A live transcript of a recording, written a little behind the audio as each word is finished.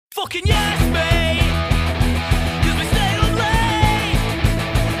fucking yes me. 'Cause we stay up late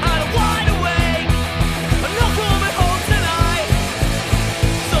and I'm wide awake. I'm not coming home tonight.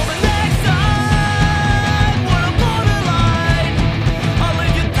 So the next time when I'm borderline, I'll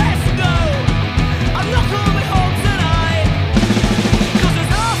leave your desk note. I'm not coming home tonight. 'Cause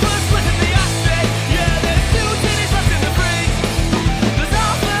there's half a split in the ashtray. Yeah, there's 2 titties left in the fridge. There's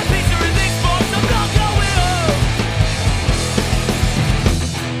half a pizza in this box. I'm not going home.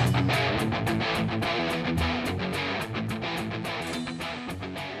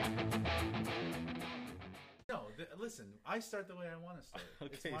 No, listen. I start the way I want to start.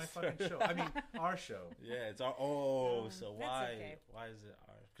 It's Okay, my sorry. fucking show. I mean, our show. Yeah, it's our. So that's why? okay. Why is it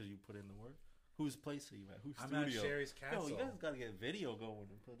ours? Because you put in the work. Whose place are you at? Whose I'm at studio? Sherry's Yo, Castle. you guys gotta get video going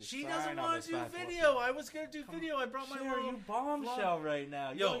and put a She sign doesn't on want this to do bad boy. video. I was gonna do video. I brought my Sherry, little you bombshell right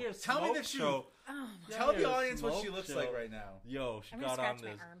now. You Yo, don't hear tell me smoke the truth. show. Oh, Tell You're the a audience what she smoke looks show. like right now. Yo, she I'm gonna got on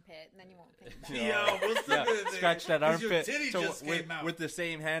scratch this. my armpit, and then you won't think about Yo, it. Yo, what's the yeah, good thing? scratch that 'Cause your armpit titty so just came out. with the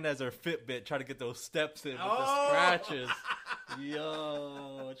same hand as her Fitbit, try to get those steps in with Oh. the scratches.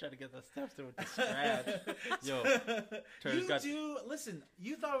 Yo, try to get the steps in with the scratch. Yo, Turner's you got- do. Listen,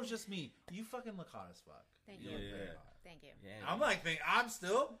 you thought it was just me. You fucking look hot as fuck. Thank You you. look very Yeah. hot. Thank you. yeah, I'm like, I'm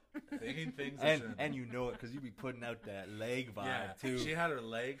still thinking things. I shouldn't and be. you know it because you be putting out that leg vibe yeah, too. she had her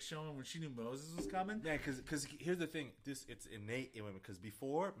legs showing when she knew Moses was coming. Yeah, because here's the thing, it's innate in women. Because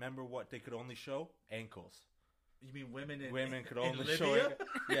before, remember what they could only show ankles. You mean women in Women could in only Libya? show it.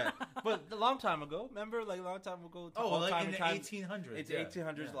 Yeah, but a long time ago, remember, like a long time ago. Oh, all like time in and the time, 1800s. It's yeah.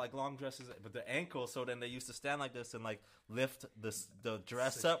 1800s, Yeah. like long dresses, but the ankles. So then they used to stand like this and like lift the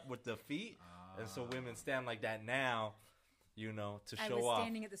dress Sick. up with the feet, and so women stand like that now, you know, to I show was off.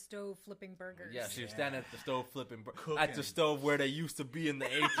 standing at the stove flipping burgers. Yeah, she was Yeah. standing at the stove flipping at Cooking. the stove where they used to be in the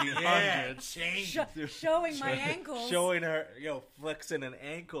Yeah, 1800s. change. Showing my ankles. Showing her, flexing an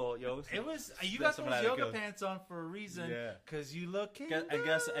ankle, yo. It was you That's got what those I yoga go. pants on for a reason. Yeah. Because you look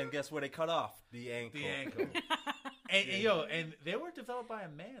Guess where they cut off the ankle. the ankle. and they were developed by a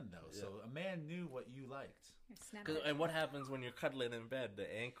man though, so a man knew what you liked. Snap 'Cause- it. And what happens when you're cuddling in bed? The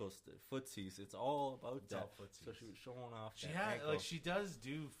ankles, the footsies. It's all about It's that. all footsies. So she was showing off. She that had ankle. she does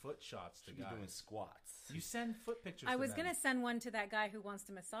do foot shots to She be guys. doing squats. You send foot pictures. I to was them. gonna send one to that guy who wants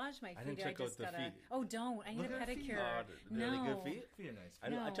to massage my feet. I didn't check out just the gotta. feet. Oh, don't! I need Look a at her feet. pedicure. Oh, really no. good feet. Feet are nice. I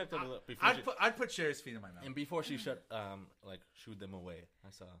No. checked out a little before. I'd put Sherry's feet in my mouth. And before she shooed them away, I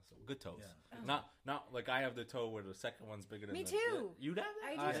saw some good toes. Yeah. Not like I have the toe where the second one's bigger than Me the too. You have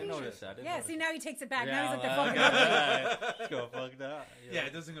I that? do didn't too. notice that. I didn't Yeah. notice See, that. now he takes it back. Now he's like the fucking. Let's go fuck that. Yeah,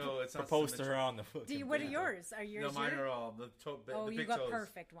 it doesn't go. It's not Propose to her symmetrical. on the foot. Do you, what are yours? Are yours? No, mine your- are all the Oh, the you big got toes.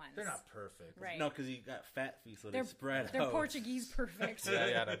 perfect ones. They're not perfect. Right. No, because you got fat feet, so They're they spread They're out. Portuguese perfect.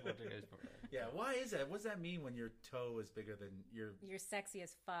 Yeah, they're Portuguese. Yeah. Why is that? What does that mean when your toe is bigger than your? You're sexy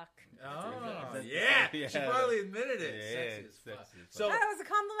as fuck. Oh, That's- yeah. yeah. She probably admitted it. Yeah, Sexy as fuck. sexy as So, That was a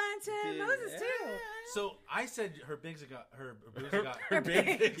compliment to Dude, Moses too. so I said her bigs got her boobs got Her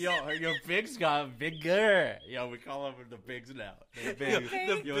big, your bigs got bigger. Yo, we call them the bigs now. The bigs.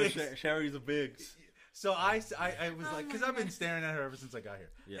 The Yo, bigs. Sherry's a bigs. So I was like, because my I've been God. staring at her ever since I got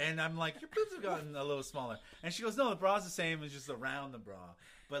here, Yeah. and I'm like, your boobs have gotten a little smaller, and she goes, no, the bra's the same, it's just around the bra,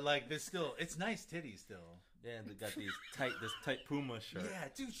 but like, there's still, it's nice titties still. Yeah, they got this tight Puma shirt. Yeah,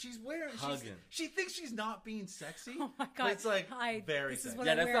 dude, she's wearing, Hugging. she thinks she's not being sexy. Oh my But god! it's like very This is sexy. what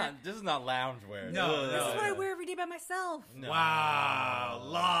Yeah, I that's wear. not. This is not lounge wear. No, This no. is what I wear every day by myself. No. Wow,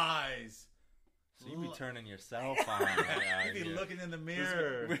 lies. So you be turning yourself on. You be looking in the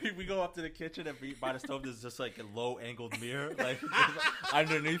mirror. We go up to the kitchen and by the stove. There's just like a low angled mirror, like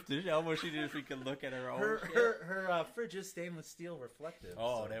underneath the shelf where she can look at her own. shit. Her fridge is stainless steel reflective.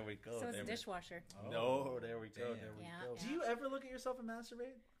 Oh, so- there we go. So it's there a we- dishwasher. No, there we go. Damn. There we Yeah, go. yeah. Do you ever look at yourself and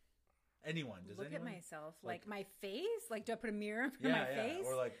masturbate? Anyone? Does Look anyone? at myself, Like- like my face. Like, do I put a mirror in Yeah, my yeah. face?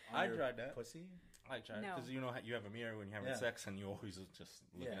 Or like on I your tried that. pussy. I tried No. because you know you have a mirror when you're having Yeah. sex, and you always just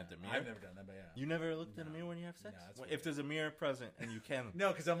looking at the mirror. I've never done that, but yeah. You never looked in the mirror when you have sex? No, that's Well, weird. if there's a mirror present and you can. No,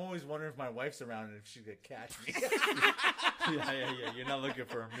 because I'm always wondering if my wife's around and if she could catch me. yeah. You're not looking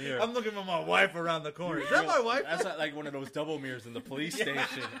for a mirror. I'm looking for my wife around the corner. Is that my wife? That's not like one of those double mirrors in the police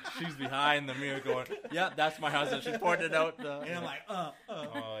station. She's behind the mirror going, yeah, that's my husband. She pointed out the... And I'm like, Oh,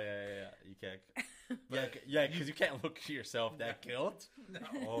 yeah. You can't... Yeah, because you can't look at yourself that guilt. no.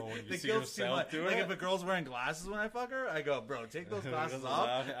 Oh, when you The see guilt's too yourself much. doing Like it. if a girl's wearing glasses when I fuck her, I go, bro, take those glasses off.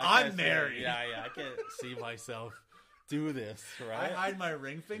 I can't I'm see- married. Yeah, I can't see myself do this, I right? hide my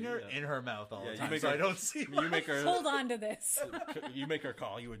ring finger Yeah. in her mouth all Yeah, the you time, make so her- I don't see. You make her... Hold on to this. You make her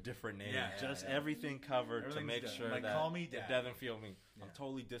call you a different name. Yeah, just yeah. everything covered Everything's to make done. sure Like, that call me it dad. doesn't feel me. Yeah. I'm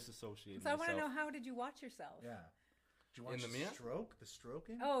totally disassociating So I want to myself. know, how did you watch yourself? Yeah. you watch In the mirror? the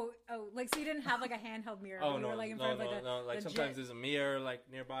stroking? Oh, like so you didn't have like a handheld mirror. Oh you no, were, like in no, front no, of like no. a Like legit... sometimes there's a mirror like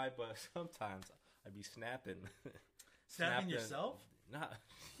nearby, but sometimes I'd be snapping. Snapping yourself? Not.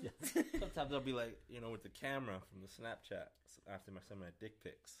 Yeah. Sometimes I'll be like, with the camera from the Snapchat after I send my dick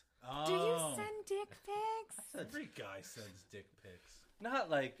pics. Oh. Do you send dick pics? Every guy sends dick pics. Not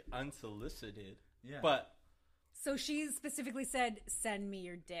like unsolicited, Yeah. but So she specifically said, "Send me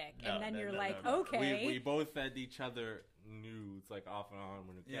your dick," no, and then no, you're no, like, no, no. "Okay." We both send each other nudes like off and on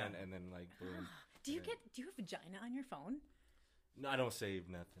when we can, Yeah. and then like boom. Do you have vagina on your phone? No, I don't save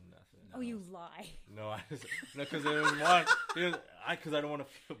nothing. Oh, you lie. No, I because there was one. Because I don't want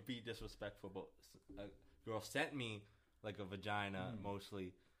to be disrespectful, but a girl sent me like a vagina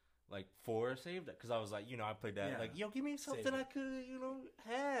mostly, like for saved it because I was like, I played that Yeah. like, yo, give me something Save it. I could,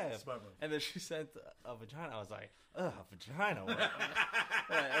 have. Smart move. And then she sent a vagina. I was like, ugh, vagina. What?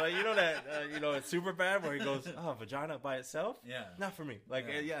 Like, it's super bad where he goes, oh, vagina by itself. Yeah. Not for me. Like,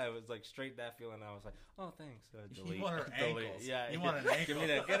 Yeah. it was like straight that feeling. I was like, oh, thanks. Delete. You want her Delete. ankles. Yeah. You want an Give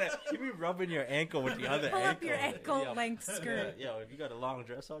me ankle. that. Give me rubbing your ankle with the other Pull ankle. up your ankle Yeah. length skirt. Yeah, if you got a long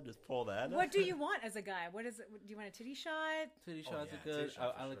dress on, just pull that. What do you want as a guy? What is it? Do you want a titty shot? Titty Oh, shots yeah, are good. titty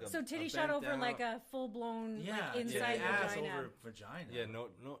shot I for like sure. a So titty a shot bent over down. like a full blown Yeah. like inside yeah, ass vagina. over vagina. Yeah, no,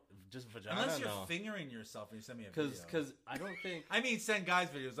 just vagina. Unless you're no. fingering yourself and you send me a video. Because I don't think. I mean, send guys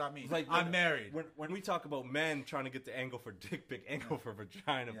videos, not me. Like I'm married. When we talk about men trying to get the angle for dick pic, angle for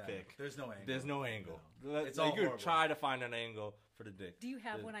vagina Yeah, pic, There's no angle. there's no angle. No. It's It's all you horrible. try to find an angle for the dick. Do you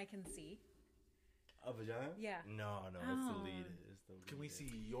have The- one I can see? A vagina? Yeah. No, it's Oh. deleted. It's deleted. Can we see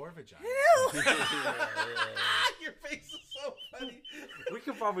your vagina? Yeah, yeah. Your face is so funny. We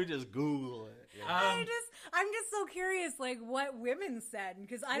could probably just Google it. Yeah. I'm just so curious, like what women send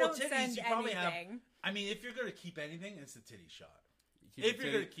because I Well, don't titties, send you probably have- anything. I mean, if you're gonna keep anything, it's the titty shot. Keep if it you're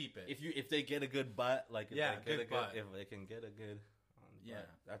titty- gonna keep it. if they get a good butt, like if Yeah, they get good a butt. if they can get a good, Yeah. butt,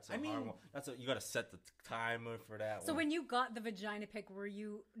 that's a I mean- hard one. You got to set the timer for that. So one. when you got the vagina pic, were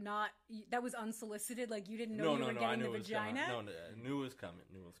you not? That was unsolicited. Like you didn't know no, you no, were no, I getting knew the it was coming. vagina. No, I knew it was coming.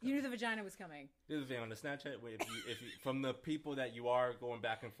 Knew it was You coming. knew the vagina was coming. Here's the thing on the Snapchat. If you from the people that you are going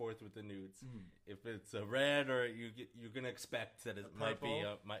back and forth with the nudes, if it's a red or you're gonna expect that it might be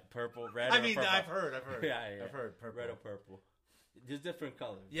purple, red. I or mean, purple. I've heard. Yeah, I've heard purple. red or purple. There's different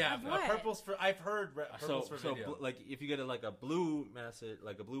colors. Yeah, Of what? purple's for. I've heard purple's for video. like if you get like a blue message,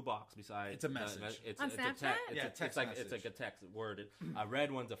 like a blue box beside, It's a message. It's On it's Snapchat? Yeah, it's text like message. it's like a text worded. A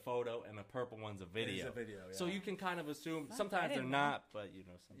red one's a photo, and a purple one's a video. It's a video, yeah. So you can kind of assume. Fuck, I Sometimes they're didn't not, but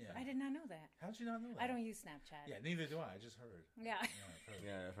sometimes. Yeah. I did not know that. How'd you not know that? I don't use Snapchat. Yeah, neither do I. I just heard. Yeah. Yeah, I've heard.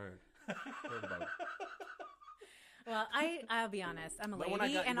 Yeah, I've heard. Heard about it. Well, I'll be honest. I'm a But lady,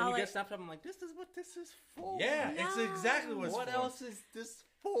 when and you all get Snapchat, I'm like, this is what this is for. Yeah, it's No. exactly what it's What for. else is this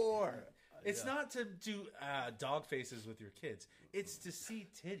for? It's not to do dog faces with your kids. It's to see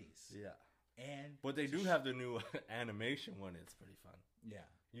titties. Yeah. And But they do have the new animation one. It's pretty fun. yeah.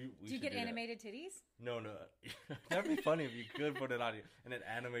 Do you get animated titties? No. That'd be funny if you could put it on you and it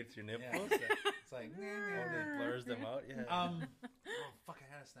animates your nipples. Yeah. It's like And it blurs them out. Yeah. oh fuck!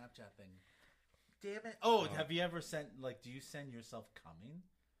 I had a Snapchat thing. Damn it! Oh, have you ever sent do you send yourself coming?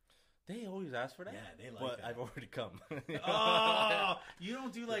 They always ask for that. Yeah, they like but that. I've already come. Oh, you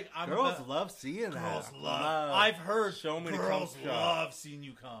don't do I'm Girls about- love seeing that. Girls love. I've heard Show me the girls cum shot. love seeing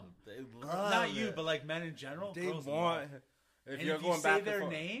you come. They love Not you, it. but like men in general. They girls want. love. If And you're if going you back say and their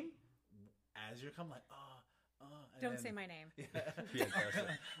forth- name as you're coming, and Don't then- say my name. Yeah, that's it.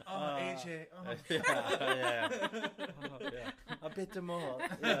 AJ. yeah. Oh, yeah. A bit more.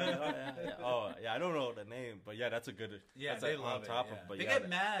 Yeah. Oh, yeah. I don't know the name, but yeah, that's a good. Yeah, that's they on love top it. of. Yeah. But they yeah, get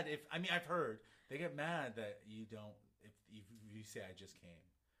mad if I've heard they get mad that you don't if you say I just came.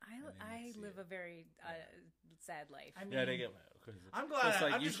 I see live it. a very sad life. I mean, Yeah, they get mad. 'Cause I'm glad. it's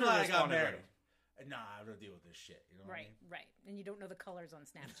like, I'm you just should've glad I got responded married. better. Nah, I don't deal with this shit. You know what I Right. And you don't know the colors on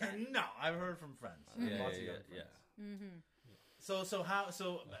Snapchat. mean? No, I've heard from friends. Yeah, Lots of yeah, young yeah. friends. So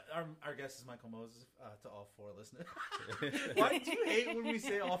our guest is Michael Moses to all 4 listeners. Why do you hate when we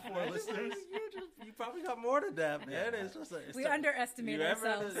say all 4 listeners? You probably got more than that, man. Yeah. It's just We underestimate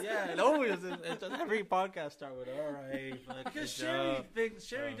ourselves. Yeah, it always is. It's just every podcast start with all right. Because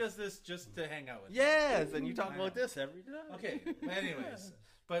Sherry does this just to hang out with. Yes, and you talk I about know. this every day. Okay. Anyways,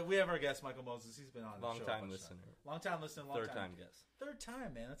 but we have our guest Michael Moses. He's been on the Long show a time bunch of listener. times. Long time listener. Long Third time guess. Third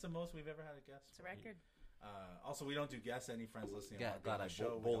time, man. That's the most we've ever had a guest. It's a record. Also, we don't do guests. Any friends listening? Yeah, want to be glad on I the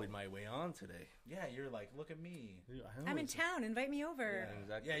show. We bullied don't- my way on today. Yeah, you're like, look at me. I'm in town. Invite me over. Yeah,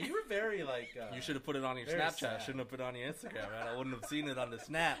 exactly. Yeah, you were very like. You should have put it on your very Snapchat. sad. Shouldn't have put it on your Instagram, man. I wouldn't have seen it on the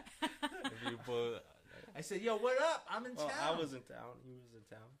Snap. If you put, I said, "Yo, what up? I'm in well, town." I was in town. He was in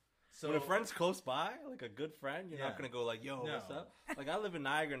town. So when a friend's close by, like a good friend, you're Yeah. not gonna go like, "Yo, No. what's up?" Like I live in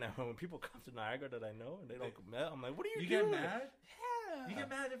Niagara now. When people come to Niagara that I know and they don't come, I'm like, "What are you, you doing?" get mad. Yeah. You get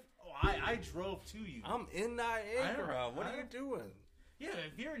mad if I drove to you. I'm in Niagara. What I are you doing? Yeah,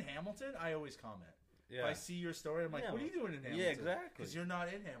 if you're in Hamilton, I always comment. If Yeah. I see your story, I'm like, Yeah, what are you doing in Hamilton? yeah, exactly. Because you're not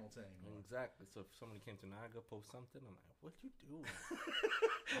in Hamilton anymore. Exactly. So if somebody came to Niagara, post something, I'm like, "What you doing?"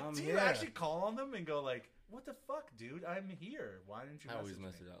 I'm Do you here. actually call on them and go like, what the fuck, dude? I'm here. Why didn't you I always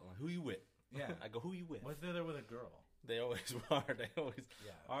message message me? out like, "Who you with?" Yeah. I go, "Who you with?" What if they're there with a girl? They always are. They always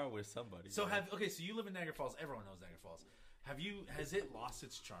Yeah. are with somebody. So Yeah. so you live in Niagara Falls. Everyone knows Niagara Falls. Has it lost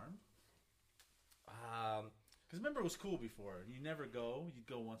its charm? Because remember, it was cool before. You never go. You'd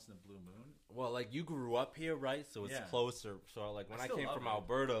go once in a blue moon. Well, like you grew up here, right? So it's Yeah. closer. So like when I I still came love from it.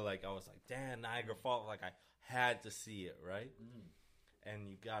 Alberta, like I was like, damn, Niagara Falls. Like I had to see it, right? And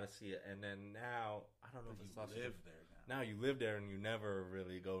you got to see it. And then now, I don't know if it's You lost. live there now. Now you live there and you never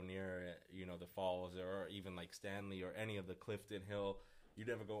really go near it, the falls or even like Stanley or any of the Clifton Hill. You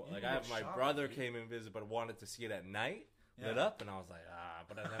never go. You Like can I go have my shopping, brother dude. came and visited, but wanted to see it at night. Lit Yeah. up, and I was like,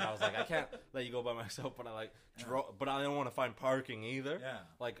 but then I was like, I can't let you go by myself. But I like drove, but I didn't want to find parking either. Yeah.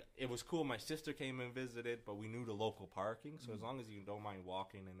 Like it was cool. My sister came and visited, but we knew the local parking. So Mm. as long as you don't mind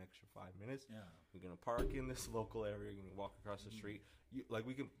walking an extra 5 minutes, Yeah. we're gonna park in this local area. You're gonna walk across the street. Like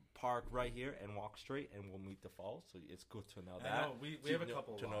we can park right here and walk straight, and we'll meet the falls. So it's good to know I that. know, we To have a know-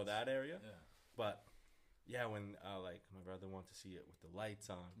 couple to know lots. that area. Yeah. But yeah, when like my brother wanted to see it with the lights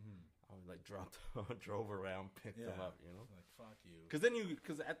on, I would like drove around, picked them Yeah. up, Like, fuck you.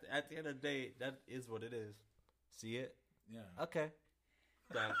 Because at the end of the day, that is what it is. See it? Yeah. Okay.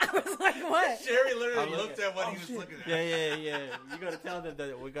 Done. I was like, what? Sherry literally I'm looked looking- at what oh, he was shit. looking at. Yeah. You gotta tell them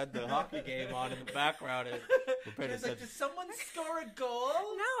that we got the hockey game on in the background and we're paying She's like, attention. did someone score a goal?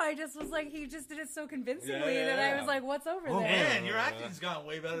 No, I just was like, he just did it so convincingly that I Yeah. was like, what's over Oh there? man, your acting's gotten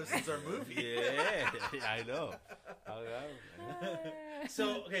way better since our movie. Yeah, I know.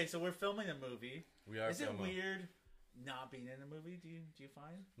 So we're filming a movie. We are. Is it filming. weird not being in a movie? Do you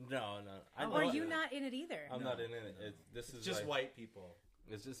find? No. I Or know you it. not in it either? I'm No. not in it. This is It's just like, white people.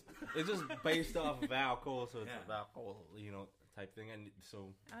 It's just based off of Val Cole, so it's Yeah. a Val Cole, type thing. And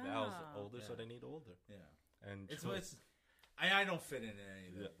so Val's Ah. older, so Yeah. they need older. Yeah. And It's so- I don't fit in any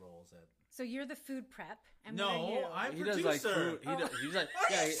of the Yeah. roles that. So you're the food prep, and what are you? No, I'm he producer. does like food. He's like, Are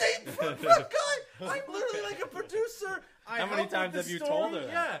yeah, you saying food prep guy? I'm literally like a producer. I How many help with times the have you story. told her that?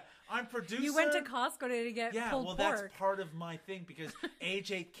 Yeah, I'm producer. You went to Costco to get Yeah, pulled well, pork. that's part of my thing because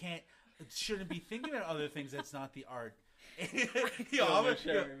AJ shouldn't be thinking about other things. That's not the art.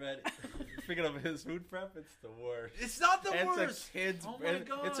 Speaking of his food prep, it's the worst. It's not the It's worst. a kid's. Oh my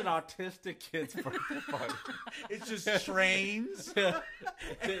God. It's an autistic kid's birthday party. It's just trains.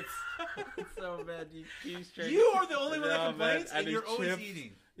 it's so bad. You keep straight. You are the only one that No, complains, man, and you're it's always chips.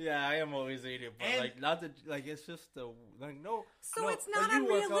 eating. Yeah, I am always eating, but And- like not the like. It's just the like no. So no, it's like, not you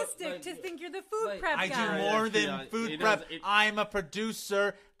work out, unrealistic like, to think you're the food like, prep I guy. do more than Yeah, food he prep. does it- I'm a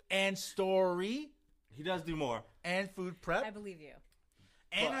producer and story He does do more. and food prep, I believe you.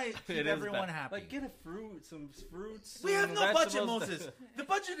 and But I it keep is everyone bad. happy. Like get a fruit, some fruits. We have some no budget, vegetables. Moses. The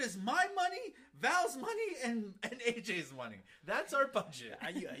budget is my money, Val's money, and AJ's money. That's our budget.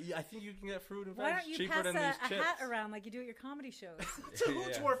 I think you can get fruit and Why veg don't you cheaper pass than a these chips. hat around like you do at your comedy shows? to,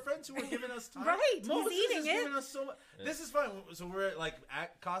 Yeah. to our friends who are giving us time. Right, he's Moses eating is it. giving us so much. This is fun. So we're like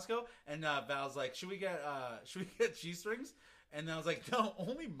at Costco, and Val's like, "Should we get cheese strings?" And I was like, "No,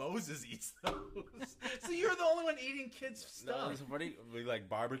 only Moses eats those." So you're the only one eating kids' No, stuff. it's funny. We like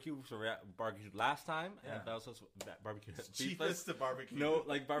barbecue, so we barbecued last time, Yeah. and that was also barbecue. Cheapest to barbecue. No,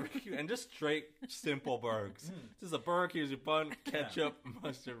 like barbecue and just straight simple burgers. Just a burger, here's your bun, ketchup,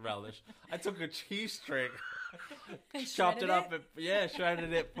 mustard, relish. I took a cheese string, And chopped it shredded up, and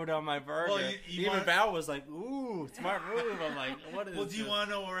shredded it, put it on my burger. Well, you Even want- Val was like, "Ooh, smart move." I'm like, "What is?" Well, do you this? want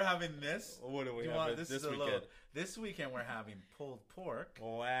to know what we're having this? What do we Do you have want, this is a weekend? little- This weekend we're having pulled pork,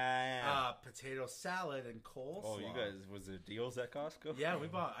 Wow. potato salad, and coleslaw. Oh, you guys, was there deals at Costco? Yeah, we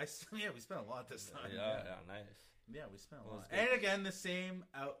bought. We spent a lot this time. Yeah, nice. Yeah, we spent a Well, lot. that's good. And again, the same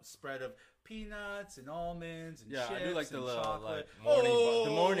outspread of peanuts and almonds and Yeah, I chips do like the and little, chocolate. like,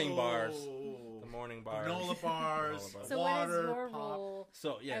 the morning bars. Oh! The morning bars. Granola bars, Granola bars. So water, what is your pop. role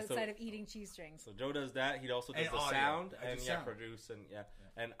So yeah, outside of eating cheese strings? So Joe does that. He also does And the audio. sound I do and sound. produce and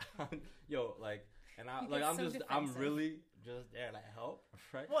and yo and I You like get I'm so just I'm defensive. really just there to help,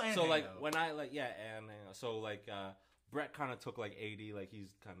 right? Well, and so hang like out. when I so like Brett kind of took like 80, like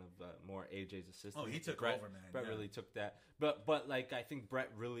he's kind of more AJ's assistant. Oh, he took Brett, over, man. Brett Yeah. really took that, but like I think Brett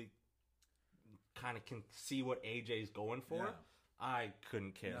really kind of can see what AJ's going for. Yeah. I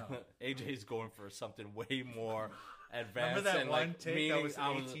couldn't care. No. AJ's going for something way more advanced. that and, one like, take meaning that was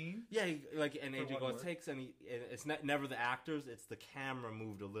I 18? Yeah, like, and For AJ one goes word? takes, and it's never the actors, it's the camera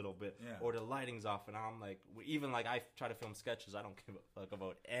moved a little bit, Yeah. or the lighting's off, and I'm like, even like I try to film sketches, I don't give a fuck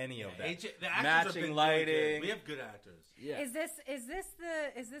about any of that. The actors have Matching been lighting. Really good. We have good actors. Yeah. Is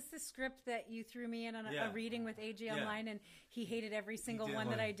this the script that you threw me in on a reading with AJ Yeah. online, and he hated every single did one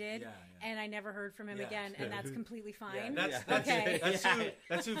one. that I did, Yeah, yeah. and I never heard from him Yeah. again, and that's completely fine. That's Okay.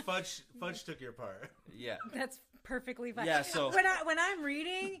 that's who Fudge took your part. Yeah. That's perfectly fine. Yeah, so- when I'm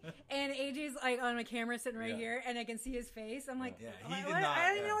reading and AJ's like on my camera sitting right Yeah. here, and I can see his face, I'm like, Yeah, "What- he did what- not, I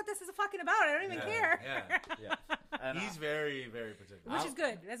don't even yeah. know what this is fucking about. I don't even care. Yeah. Yeah. And He's very, very particular. Which is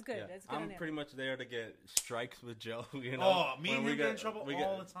good. That's good. Yeah. That's good. I'm on him. pretty much there to get strikes with Joe. You know, Oh, me When and we him get in trouble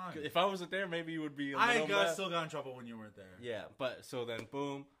all the time. If I wasn't there, maybe you would be. Still got in trouble when you weren't there. Yeah, but so then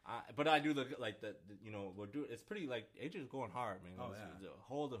boom. But I do the you know, we'll do. It's pretty like AJ's going hard, man. Oh, It's- yeah.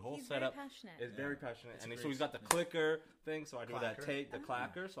 the whole He's very setup passionate. is very passionate, It's and a so great he's got the s- clicker thing. So I do that Clacker? take, the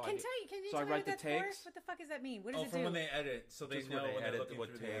clacker. So Can I you so I tell me write the what that's for? takes. What the fuck does that mean? What does Oh, it from do? when they edit, so they Just know when they when they're edit looking what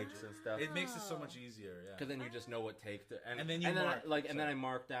through the takes edges. and stuff. It makes it so Oh. much easier. Yeah. Because then you just know what take to, And then you mark- and then sorry. I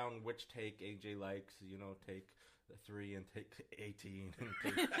mark down which take AJ likes. You know, take the 3 and take 18. And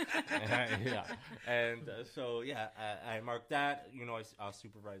take, yeah, and so yeah, I mark that. You know, I'll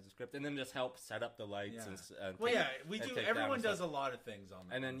supervise the script and then just help set up the lights Yeah. and Well, take- yeah, we and do. take down Everyone and does stuff. a lot of things on.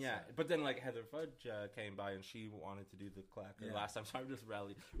 And then on yeah, set. but then like Heather Fudge came by and she wanted to do the clacker Yeah. last time, so I just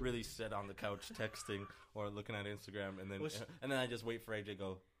really sit on the couch texting or looking at Instagram, and then Well, she- I just wait for AJ to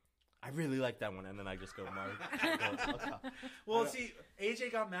go. I really like that one, and then I just go mark. Well, see,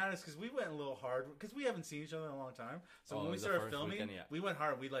 AJ got mad at us because we went a little hard because we haven't seen each other in a long time. So Oh, when we the started first filming, weekend, yeah. we went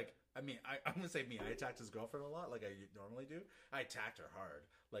hard. We like, I mean, I'm gonna say me. I attacked his girlfriend a lot, like I normally do. I attacked her hard,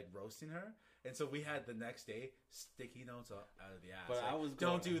 like roasting her. And so we had the next day sticky notes out of the ass. But Like, I was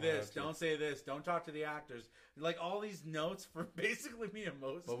don't going do this, hard, too. don't say this, don't talk to the actors. Like all these notes for basically me and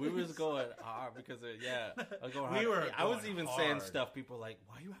Moses. But we was going hard because I was going We hard. were I was going even saying hard. stuff. People were like,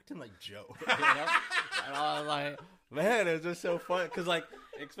 why are you acting like Joe? You know? And I was like, man, it's just so fun because like,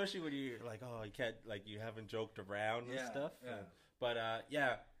 especially when you're like, oh, you can't like you haven't joked around and Yeah, stuff. yeah.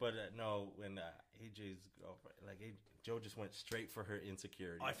 But no, when AJ's girlfriend, like Joe just went straight for her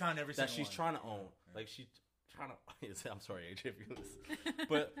insecurity. I found every that single she's one. trying to own. Yeah. Like she's trying to. I'm sorry, AJ, if you listen.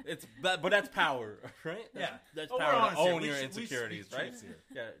 But that's power, right? That's Oh, we're power to honest here. own We your should- we insecurities, speak right? truths here.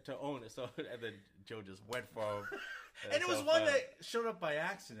 Yeah, to own it. So and then Joe just went for him. And it was so one fun. that showed up by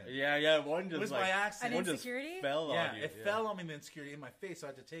accident. Yeah, one just It was like, by accident. An one just insecurity? fell Yeah, on you. it fell on me, the insecurity in my face, so I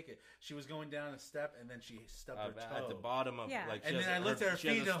had to take it. She was going down a step, and then she stubbed her toe. at the bottom of Yeah. like. And then I looked at her she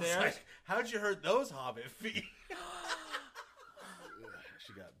has feet, the and I was stairs. like, how'd you hurt those hobbit feet?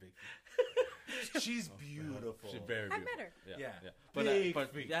 She got big. She's beautiful. She's very I beautiful. met her. Yeah. But Big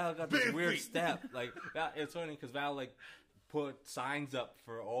but feet. Val got this Big weird feet. step. Like it's funny because Val like put signs up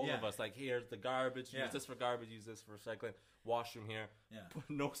for all Yeah. of us. Like here's the garbage. Yeah. Use this for garbage. Use this for recycling. Washroom here. Yeah. Put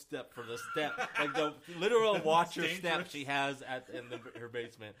no step for the step. Like the literal watcher dangerous. step she has in her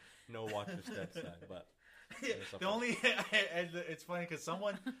basement. No watcher step sign. But Yeah, There's the something. only and it's funny because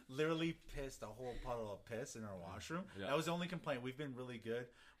someone literally pissed a whole puddle of piss in our washroom. Yeah. That was the only complaint. We've been really good.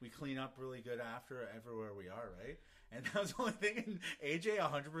 We clean up really good after everywhere we are, right? And that was the only thing. And AJ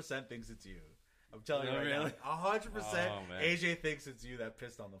 100% thinks it's you. I'm telling you No, right really? now, 100%. Oh, man. AJ thinks it's you that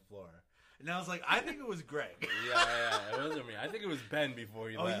pissed on the floor. And I was like, I think it was Greg. yeah, it wasn't me. I think it was Ben before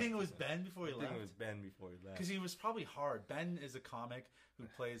he Oh, left. you think it was Ben before he I think left? it was Ben before he left. Because he was probably hard. Ben is a comic who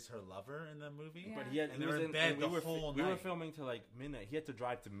plays her lover in the movie. Yeah. But he had, And he they was were in in bed and the we were whole we were night. filming till like midnight. He had to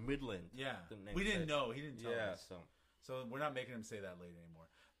drive to Midland. Yeah. the next We didn't day. know. He didn't tell Yeah, us. so So we're not making him say that late anymore.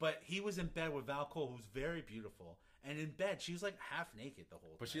 But he was in bed with Val Cole, who's very beautiful. And in bed, she was like half naked the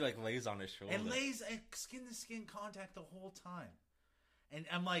whole time. but she like lays on his shoulder. And lays skin to skin contact the whole time. And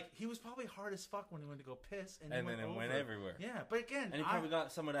I'm like, he was probably hard as fuck when he went to go piss. And, And then it went over. everywhere. Yeah, but again, And he probably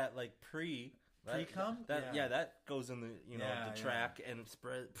got some of that like pre-cum. Yeah. Yeah, that goes in the Yeah, the yeah. track and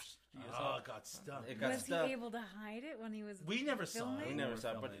spread. Oh, it got stuck. It got Was stuck. he able to hide it when he was? We never saw filming? it. We when never were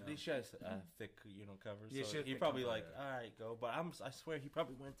saw it, but filming, she has thick, covers. Yeah, so she has he thick probably cover, like, yeah. all right, go. But I swear he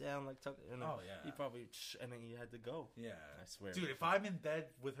probably went down like, and then Oh, yeah. he probably, and then he had to go. Yeah, I swear. dude. If I'm in bed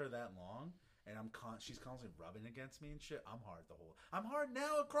with her that long and she's constantly rubbing against me and shit, I'm hard the whole. I'm hard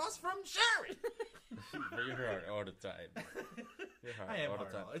now across from Sherry. You're hard all the time. You're hard I am all hard.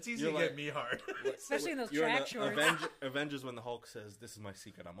 the time. It's easy You're to like- get me hard. Especially in those You're track the shorts. Avengers when the Hulk says, "This is my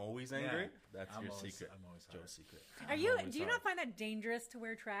secret. I'm always angry." Yeah. That's I'm your always- secret. I'm always hard. Joe's secret. Are I'm you? always Do you hard. not find that dangerous to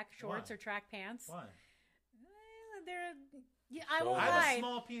wear track shorts Why? or track pants? Why? They're. Yeah, I So won't I have lie. a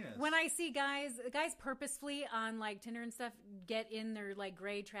small penis. When I see guys purposefully on like Tinder and stuff get in their like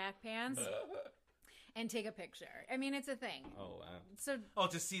gray track pants, and take a picture. I mean, it's a thing. Oh wow. So Oh,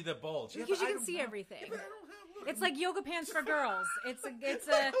 to see the bulge. Yeah, because but you I can don't see have- everything. Yeah, but I don't have- look, It's like yoga pants for girls. It's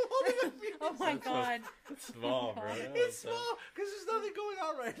a. Oh my god! It's small, bro. It's small because there's nothing going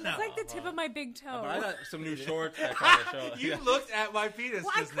on right now. It's like the tip of my big toe. But I got some new shorts that kind of show. You looked at my penis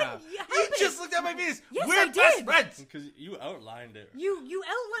Well, I just now. couldn't help You it. just looked at my penis. Yes, We're I best did. friends. Because you outlined it. You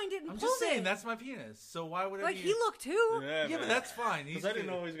outlined it and I'm pulled just saying it. that's my penis. So why would it Like be? he looked too. Yeah, but that's fine. He's Because I didn't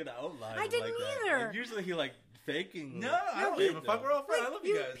good. know he was gonna outline. I it didn't like that. either. Like, usually he like faking. No, it. I don't He give a fuck. We're all friends. I love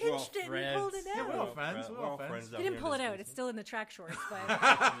you guys. We're all pinched it and friends. pulled it Yeah, we're out. all friends. We're all friends. down He didn't here pull in it this out. It's still in the track shorts, but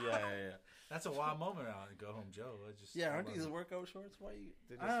business. Yeah. That's a wild moment on Go Home Joe. I just Yeah, I aren't love these it. workout shorts? Why you?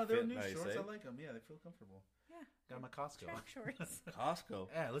 They just I don't know, they're fit new nice, shorts. eh? I like them. Yeah, they feel comfortable. yeah, Got my Costco. track shorts. Costco.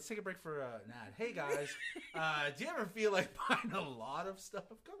 Yeah, let's take a break for an ad. Hey guys, do you ever feel like buying a lot of stuff?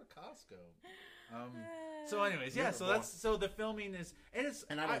 Go to Costco. So, anyways, yeah. Never So bought. that's so the filming is, and it's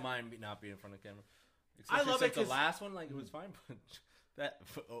And I don't mind not being in front of camera. I love since it the 'cause- last one, like it was fine, but that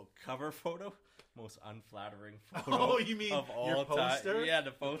cover photo, most unflattering photo. Oh, you mean of all your poster? time? Yeah,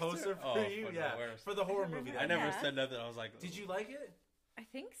 the poster. for Oh, you, for the yeah, worst. for the horror movie. remember That I never Yeah. said nothing. I was like, Did you like it? I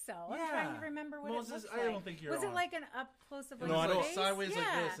think so. I'm Yeah. trying to remember what Moses, it looked I like. don't think you're Was it on. like an up close of like No, I his don't. face? Sideways like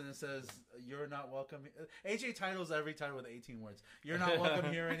Yeah. this, and it says "You're not welcome." AJ titles every title with 18 words. You're not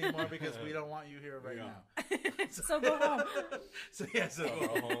welcome here anymore because we don't want you here right Yeah. now. So go home. So yeah, so Go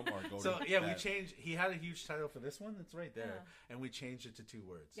home or go So to yeah, we bed. changed. He had a huge title for this one. It's right there, Yeah. and we changed it to 2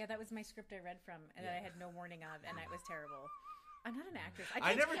 words. Yeah, that was my script I read from, and that I had no warning of, and it was terrible. I'm not an actress. I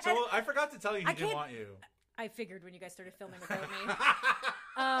can't- never and told. I forgot to tell you he I didn't can't- want you. I figured when you guys started filming without me.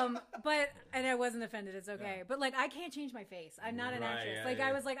 But and I wasn't offended. It's okay. Yeah. But like, I can't change my face. I'm not an Right, actress. yeah, like yeah.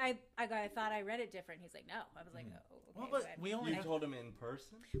 I was like, I thought I read it different. He's like, no. I was like, oh, okay. Well, but good. we only. You told him in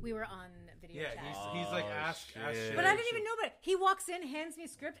person. We were on video Yeah, chat. he's like Oh, ask shit. shit. But I didn't even know about it. He walks in, hands me a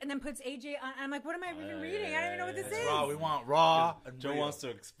script, and then puts AJ on. And I'm like, what am I even reading? I don't even know what this It's is. raw. We want raw. And Joe real. wants to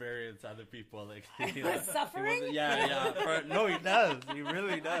experience other people like he Suffering? Yeah. No, he does. He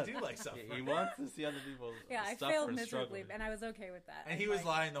really I does. do like suffering. He wants to see other people. Yeah, I suffer failed and miserably, struggle. and I was okay with that. And I he was liked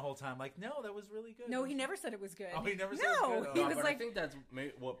lying the whole time, like, no, that was really good. No, he never said it was good. Oh, he never said no, it was good? he Oh, was But like, I think that's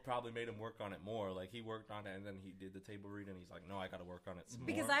what probably made him work on it more. Like he worked on it, and then he did the table read, and he's like, "No, I got to work on it some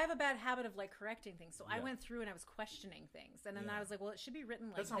because more." I have a bad habit of like correcting things. So I Yeah. went through and I was questioning things, and then Yeah. I was like, well, it should be written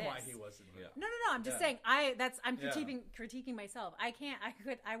like That's this. not why he wasn't. Yeah. No. I'm just Yeah. saying. I'm Yeah. critiquing myself.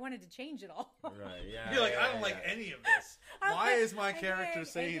 I wanted to change it all. Right? Yeah. You're like, yeah, I don't like yeah. any of this. I'm Why like, is my I character can't-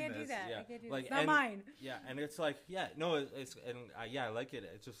 saying I can't this? Do that. Yeah. I can't do Like, this. Not and- mine. Yeah, and it's like, yeah, no, it's and yeah, I like it.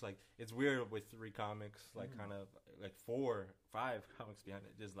 It's just like it's weird with 3 comics, like kind of like 4, 5 comics behind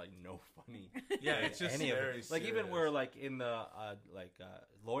it. There's like no funny. Yeah, it's just any of very it. Like even serious. we're like in the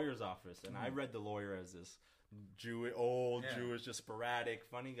lawyer's office, and I read the lawyer as this old Yeah. Jewish, just sporadic,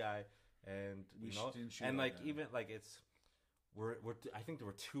 funny guy, and We you know, didn't shoot and like like that. even like it's. I think they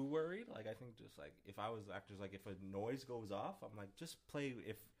were too worried. Like I think just like if I was actors, like if a noise goes off, I'm like just play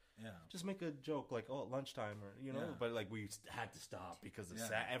Yeah. just make a joke like at lunchtime or you know. Yeah. But like we had to stop because of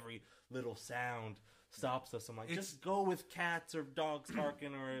Yeah. every little sound stops us. I'm like, It's- just go with cats or dogs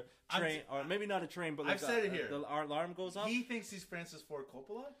barking or a I'm train t- or maybe not a train, but like I've said it here. our alarm goes off. He thinks he's Francis Ford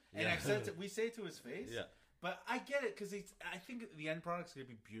Coppola, and Yeah. I've said we say it to his face. Yeah. But I get it because I think the end product's gonna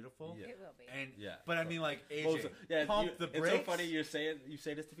be beautiful. Yeah. It will be. And Yeah. but I mean like AJ, Oh, so- yeah, pump the brakes. it's so funny you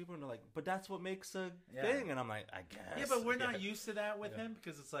say this to people and they're like, but that's what makes a Yeah. thing, and I'm like, I guess. Yeah, but we're not Yeah. used to that with Yeah. him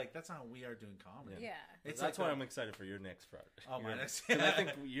because it's like that's not how we are doing comedy. Yeah. It's That's like why a- I'm excited for your next project. Oh, my Your- next- 'cause I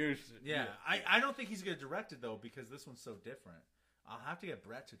think yours. Yeah, I don't think he's gonna direct it though because this one's so different. I'll have to get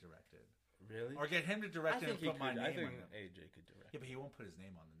Brett to direct it Really? or get him to I direct it and think he put my could. name I think on it. AJ could direct. Yeah, but he won't put his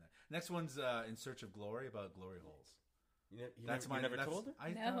name on the next one's In Search of Glory about glory holes. You That's my. never that's, told her.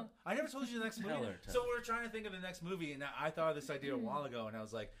 No. I never told you the next movie. Tell her. So we're trying to think of the next movie, and I thought of this idea a while ago, and I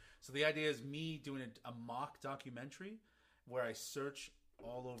was like, so the idea is me doing a mock documentary where I search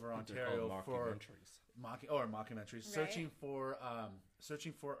all over Ontario for mockumentaries, searching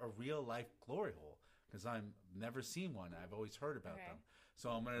for a real life glory hole because I've never seen one. I've always heard about Okay. them. So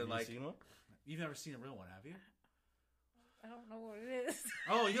I'm gonna Have like. you seen one? You've never seen a real one, have you? I don't know what it is.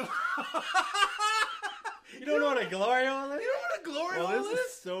 Oh, you. You don't know what a glory hole is? You know what a glory Well, hole this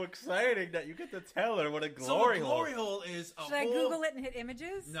is so exciting that you get to tell her what a So glory a hole. glory hole is a Should I hole. Google it and hit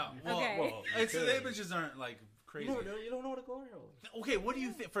images? No. Well, Okay. well, It's you the could. images aren't like crazy. You don't know what a glory hole is. Okay, what do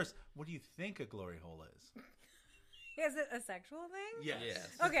you think? First, what do you think a glory hole is? Is it a sexual thing? Yes. Yes.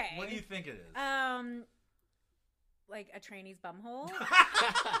 Okay. What do you think it is? Like a trainee's bumhole.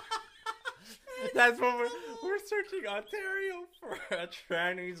 That's what we're searching Ontario for a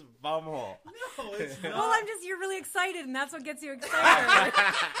tranny's bumhole. No, it's not. Well, you're really excited, and that's what gets you excited.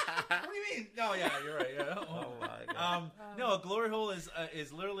 What do you mean? No, yeah, you're right. Yeah. Oh my god. No, a glory hole is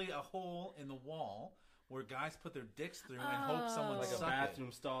literally a hole in the wall where guys put their dicks through and hope someone Like a suck bathroom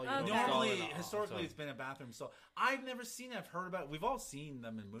it. stall. You Okay. don't stall Normally, it all. historically, it's been a bathroom stall. I've never seen it. I've heard about it. We've all seen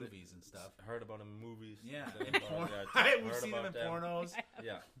them in movies and stuff. Heard about them in movies. Yeah, Then in thought, porn. yeah, We've heard seen them in about pornos.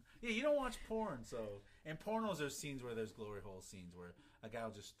 Yeah. Yeah, you don't watch porn, so in pornos there's scenes where there's glory hole scenes where a guy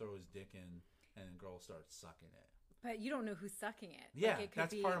will just throw his dick in and a girl starts sucking it. But you don't know who's sucking it. Yeah, it could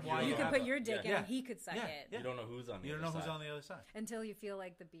that's be, part of why you you could have put a- your dick in, yeah. and he could suck Yeah, it yeah. You don't know who's on the You other don't know who's side. on the other side. until you feel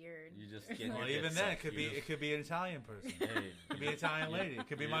like the beard. You just get Well, your even dick then, sucked. it could be an Italian person. It Hey, could be an Italian lady. It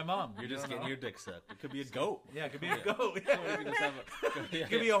could be my mom. You're You just don't getting know. your dick sucked. It could be a goat. Yeah, it could be a goat. Yeah. You could just have It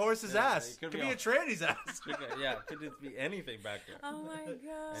could be a horse's Yeah, ass. it It could could be be a- a tranny's ass. Yeah, it could just be anything back there. Oh my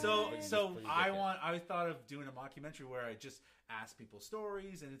god. So you just so put your I dick in. I thought of doing a mockumentary where I just ask people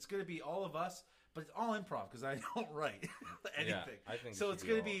stories, and it's going to be all of us, but it's all improv because I don't write anything. I think it so. should It's be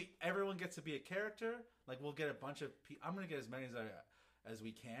going to all- be everyone gets to be a character. Like we'll get a bunch of. I'm going to get as many as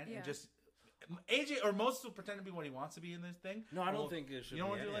we can, Yeah. and just AJ or most will pretend to be what he wants to be in this thing. No, I don't Well, think it should You don't be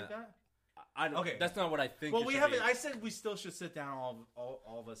want to do it any like of that. I don't, Okay. That's not what I think. Well, it we should haven't. be. I said we still should sit down, all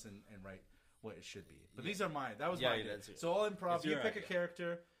of us, and write what it should be. But these are mine. That was Yeah, my yeah, idea. that's it. So all improv. It's You your pick a idea.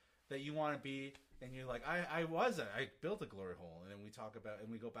 character that you want to be, and you're like, I built a glory hole, and then we talk about, and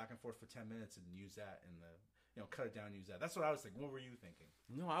we go back and forth for 10 minutes and use that in the, cut it down, and use that. That's what I was thinking. What were you thinking?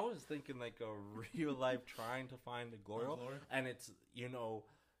 No, I was thinking like a real life trying to find a glory hole. glory? And it's,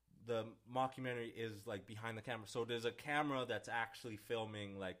 the mockumentary is like behind the camera. So there's a camera that's actually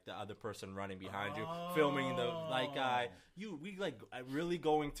filming like the other person running behind you, filming the like guy. We like really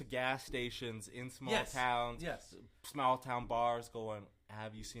going to gas stations in small Yes. towns, Yes. small town bars going,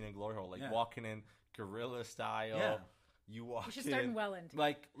 have you seen a glory hole? Like Yeah. walking in guerrilla style. Yeah. You walk You should start in in, Welland.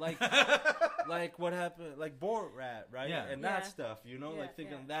 like what happened, like Borat, right? Yeah. And Yeah. that stuff, Yeah, like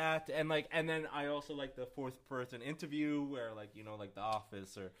thinking yeah. that, and then I also like the fourth person interview where like like The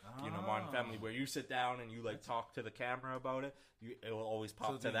Office or Modern Ah. Family, where you sit down and you like talk to the camera about it. It will always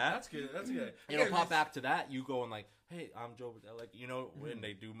pop to that. That's good. That's good. It'll Again, pop it's- back to that. You go and like, hey, I'm Joe. Like when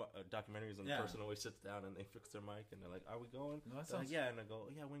they do documentaries and Yeah. the person always sits down and they fix their mic and they're like, "Are we going?" No, that They're like, sounds- yeah, and I go,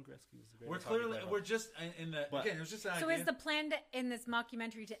 "Yeah, Wayne Gretzky was the greatest." We're hockey clearly player." we're just in the But- again. It was just an So idea. is the plan in this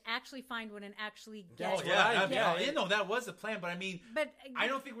mockumentary to actually find one and actually get? That's Oh what yeah, I- yeah, yeah. no, that was the plan. But I mean, But I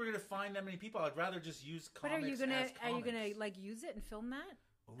don't think we're gonna find that many people. I'd rather just use But comics. are you gonna as are you gonna comics. like use it and film that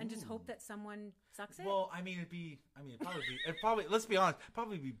and just hope Ooh. that someone sucks it? Well, I mean, it'd probably. Let's be honest.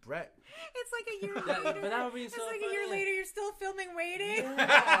 Probably be Brett. It's like a year That- later. but that would be it's so like a year funny. later. You're still filming, waiting.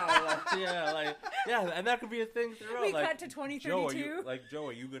 yeah, and that could be a thing throughout. We like, cut to Joe, 2032. Joe,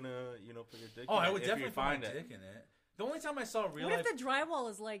 are you gonna, put your dick? Oh, in I it would if definitely you find put my it. dick in it. The only time I saw real What life. if the drywall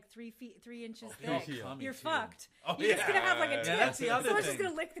is like 3 inches Oh, thick? yeah. You're too. fucked. Oh, You're just yeah. gonna have like a Yeah, tip. that's the other Someone's thing. just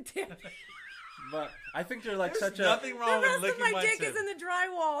gonna lick the tip. But I think they're like There's such nothing a. The wrong with rest of licking my my dick tip. is in the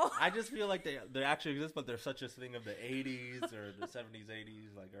drywall. I just feel like they actually exist, but there's such a thing of the 80s or the 70s,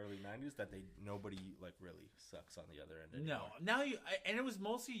 80s, like early 90s that nobody like really sucks on the other end. No, Anymore. now and it was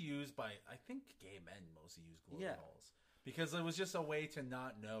mostly used by I think gay men mostly used glory Yeah. holes because it was just a way to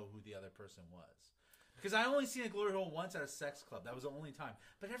not know who the other person was. Because I only seen a glory hole once at a sex club. That was the only time.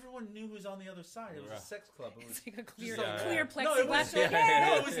 But everyone knew who was on the other side. It was Right. a sex club. It was It's like a clear, just a- clear Yeah. No, it plexiglass. was, door.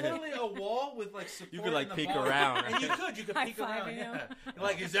 no, it was literally a wall with like support. You could, like, in the peek bottom. around, and you right? could High peek five, around. you know? Yeah, You're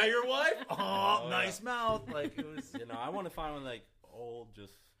like, is that your wife? Oh, Oh, nice yeah. mouth. Like it was. I want to find one like old,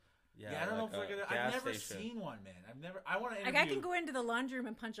 just Yeah, I don't know if we're gonna. I've gas never station. seen one, man. I've never. I want to Like interview. I can go into the laundry room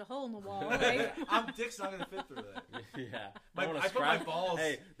and punch a hole in the wall, right? Dick's not gonna fit through that. Yeah, My- wanna I put my scratch- balls-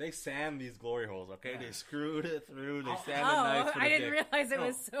 Hey, they sand these glory holes. Okay, Yeah. they screwed it through. They Oh, sand it nice. Oh, for I the didn't dick. realize it No.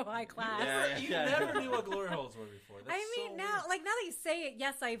 was so high class. Yeah, You yeah. never knew what glory holes were before. That's I mean, so now, weird. like now that you say it,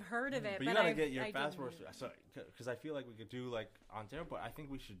 yes, I've heard of it. But you gotta I've- get your I passports. didn't- Because I feel like we could do like Ontario, but I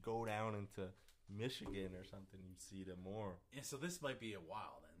think we should go down into Michigan or something and see them more. Yeah, so this might be a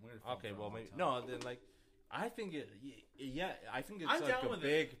while then. We're gonna film Okay, for a well long maybe time. no. Then like, I think it. Yeah, I think it's I'm like down a with it.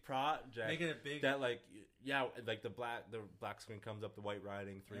 big project. Make it a big. that like like the black screen comes up, the white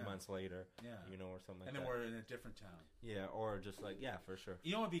writing 3 Yeah. months later. Yeah. Or something like and then that. we're in a different town. Yeah, or just like for sure.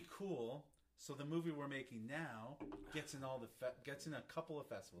 You know what would be cool? So the movie we're making now gets in gets in a couple of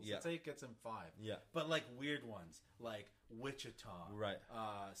festivals. Yeah. Let's say it gets in 5. Yeah. But like weird ones, like Wichita, Right.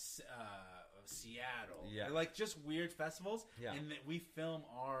 Seattle. Yeah. Like just weird festivals. Yeah. And we film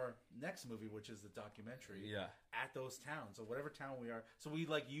our next movie, which is the documentary, Yeah. at those towns. So whatever town we are. So we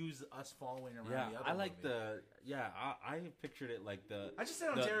like use us following around Yeah, the other I like movie. I pictured it like I just said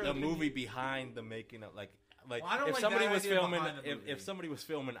the Ontario. movie behind the making of like Well, I don't if like somebody that was idea filming behind the movie. if somebody was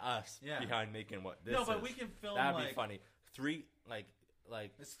filming us Yeah. behind making what this No, but is, we can film that'd like be funny. Three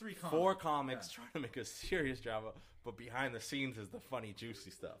it's 3 comics. 4 comics Yeah. trying to make a serious drama, but behind the scenes is the funny, juicy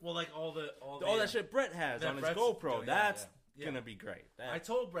stuff. Well, like all the All that shit Brett has that on his Brett's GoPro, doing, yeah, that's yeah. gonna be great. I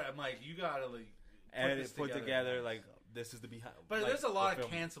told Brett, I'm like, you gotta like and this it put together like this is the behind. But like, there's a lot the of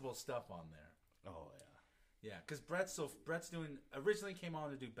film. cancelable stuff on there. Oh yeah. Yeah, because Brett's doing originally came on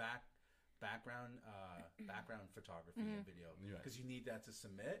to do background photography and video Yeah. because you need that to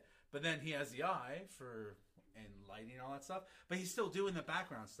submit. But then he has the eye for and lighting and all that stuff. But he's still doing the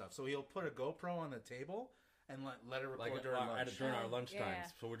background stuff. So he'll put a GoPro on the table and let it record Like during lunch. during our Oh, lunch yeah.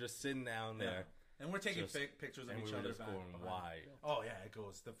 times, so we're just sitting down Yeah. there, And we're taking Just- pictures of and each we were other just back going behind. wild. Oh yeah, it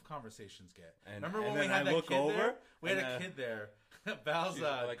goes. The conversations get. And- Remember and when then we had I that look kid over, there? We had and, a kid there. Val's she's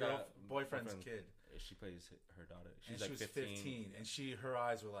like boyfriend's boyfriend. kid. She plays her daughter. She's And like she was 15. and her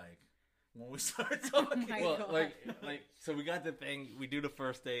eyes were like, when we started talking. my Well, God. like, so we got the thing. We do the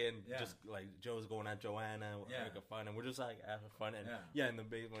first day, and Yeah. just like Joe's going at Joanna, we're Yeah. making fun, and we're just like having fun, and Yeah. in the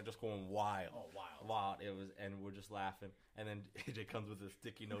basement, we're just going wild, Oh, wild. wild. It was, and we're just laughing, and then AJ comes with a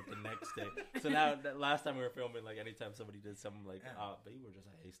sticky note the next day. So now, last time we were filming, like anytime somebody did something like, Yeah. but we were just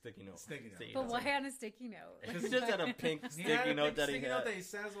like, hey, sticky note, Sticky note. But That's why on a sticky note? He just had a pink He had sticky a note big that he sticky had. note that he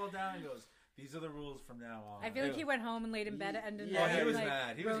says all down and goes, these are the rules from now on. I feel like he went home and laid in bed and Yeah, he and, was like,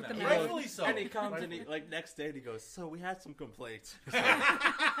 mad. He was wrote mad. them He out. goes- Rightfully so. And he comes and he, Rightfully. like next day and he goes, so we had some complaints.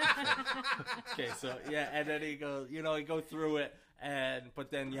 Okay, so yeah, and then he goes, he go through it, but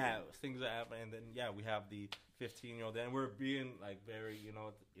then things happen, and then we have the 15-year-old, and we're being like very,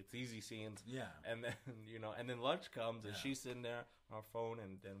 it's easy scenes, Yeah. and then and then lunch comes and Yeah. she's sitting there on her phone,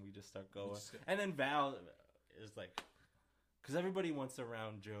 and then we just start going, just go- and then Val is like. Because everybody wants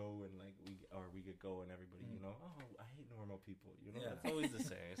around Joe, and like we could go, and everybody, oh, I hate normal people. Yeah. It's always the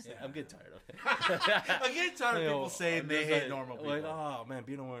same. Yeah. I'm getting tired of it. I get tired of You know, people saying I'm they just hate like, normal people. Like, oh man,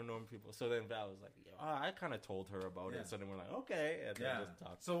 being around normal people. So then Val was like, I kind of told her about Yeah. it. So then we're like, okay, and then yeah. just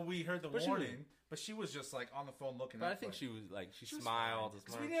talked. So we heard the But she was- warning, but she was just like on the phone looking. But I up, think like, she was like, she was smiled. fine.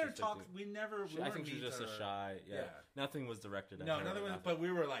 'Cause smiled, we never she said talked. to- We never. I think she was just a shy. Yeah. Nothing was directed at No, her. nothing. or Was, nothing. but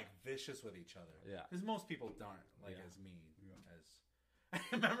we were like vicious with each other. Yeah. Because most people aren't like Yeah. as mean as. I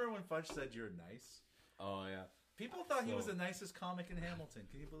remember when Fudge said you're nice. Oh yeah, People thought he was So- the nicest comic in Hamilton.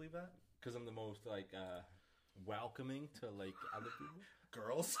 Can you believe that? because I'm the most like welcoming to like other people.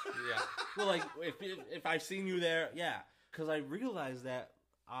 Girls. Yeah. Well, like if I've seen you there, yeah, because I realized that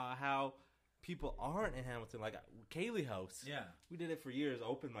how people aren't in Hamilton, like Kaylee House. Yeah. We did it for years,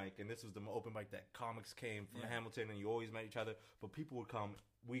 open mic, and this was the open mic that comics came from Yeah. Hamilton, and you always met each other. But people would come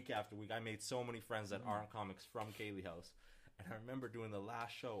week after week. I made so many friends that aren't comics from Kaylee House, and I remember doing the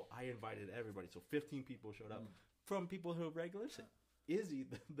last show, I invited everybody, so 15 people showed up from people who are regulars. Izzy,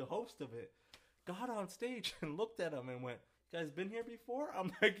 the host of it, got on stage and looked at him and went, "You guys been here before?"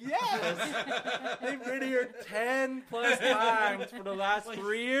 I'm like, "Yes, they've been here 10 plus times for the last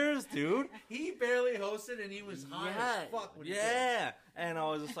 3 years, dude." He barely hosted and he was high as fuck. When he did it. Yeah. And I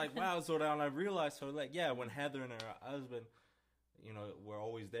was just like, wow. So then I realized, when Heather and her husband, were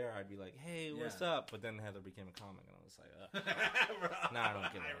always there, I'd be like, hey, what's Yeah. up? But then Heather became a comic, and I was like, nah, I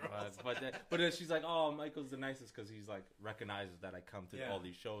don't give a fuck. But then she's like, oh, Michael's the nicest because he's like recognizes that I come to Yeah. all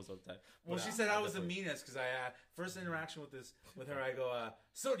these shows all the time. Well, But she said I was the definitely- meanest because I first interaction with her. I go,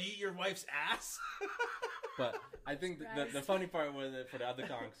 so do you eat your wife's ass? But I think the funny part was that for the other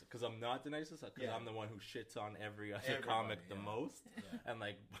comics, because I'm not the nicest, because Yeah. I'm the one who shits on every other Everybody, comic the yeah. most, Yeah. and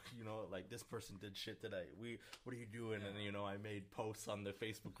like like this person did shit today. What are you doing? Yeah. And I made posts on the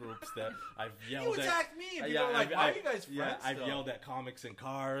Facebook groups that I've You yelled at. attacked me. And people were like, why are you guys friends? Yeah, I've still? yelled at comics in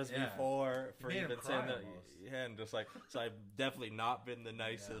cars Yeah. before for made 'em even cry saying that. almost. Yeah, and just like so, I've definitely not been the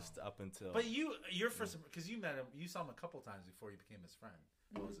nicest up until. But your first, because you met him, you saw him a couple times before you became his friend,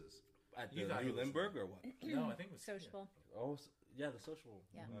 Moses. at you the thought New he was- Lindbergh or what? No, I think it was Sociable. Oh, yeah, the social.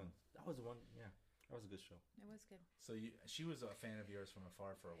 Yeah. That was the one. Yeah, that was a good show. It was good. So she was a fan of yours from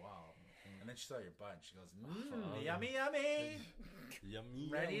afar for a while, and then she saw your butt, and she goes, Oh. "Yummy, yummy, Yummy.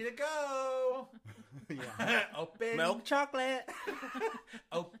 ready to go." Yeah. Open Milk chocolate.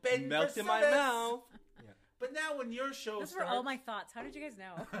 open Melt for in my service. mouth. But now when your show Those starts, were all my thoughts. How did you guys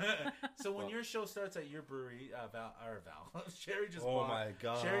know? so when Well- your show starts at your brewery, Val, Sherry just Oh bought. my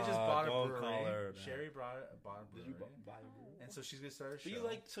God, Sherry just bought a don't brewery. call her that. Sherry bought a Did brewery, you buy a brewery? and so she's gonna start a show. But you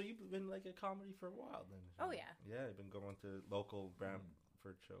like, so you've been like a comedy for a while then. Oh, yeah. Yeah, you've been going to local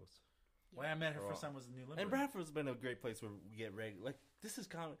Brantford shows. When I met her Raw. first time was in New Limerick. And Bradford's been a great place where we get regular. Like this is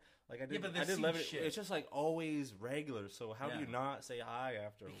kind of like I did. but I they've did seen love it. shit. It's just like always regular. So how do you Yeah. not say hi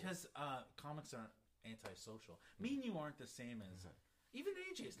after? Because comics aren't antisocial. Me and you aren't the same as... Even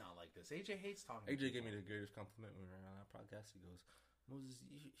AJ's not like this. AJ hates talking to AJ gave people. me the greatest compliment when we were on our podcast. He goes, "Moses,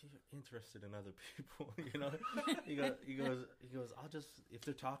 you're interested in other people." You know, he goes. I'll just if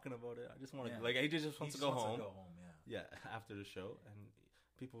they're talking about it, I just want to Yeah. like AJ just wants to go home. Yeah. Yeah, after the show, and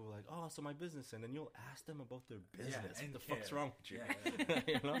people were like, "Oh, so my business," and then you'll ask them about their business. and What the fuck's care. wrong with you? Yeah,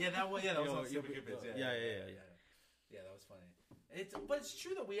 You know? that was You know, on Super you'll Good be- Bits. yeah. Yeah, that was funny. But it's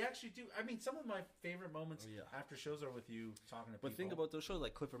true that we actually do. I mean, some of my favorite moments Yeah. after shows are with you talking to people. But think about those shows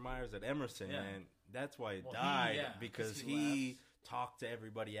like Clifford Myers at Emerson, Yeah. man. That's why it Well, died because because he he left. talked to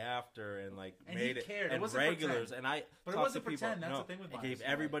everybody after and like And he made it cared. It and wasn't regulars. pretend. And I But it talked wasn't to people. pretend. That's no, the thing with it Myers. gave You're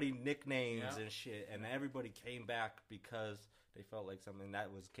everybody nicknames Yeah. and shit, and everybody came back because they felt like something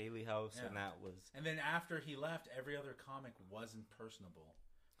that was Kaylee House and Yeah. that was And then after he left, every other comic wasn't personable.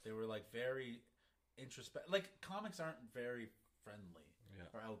 They were like very introspective. Like comics aren't very friendly Yeah.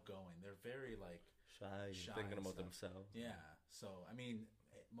 or outgoing. They're very like shy, Shy thinking and about stuff. themselves. yeah. So I mean,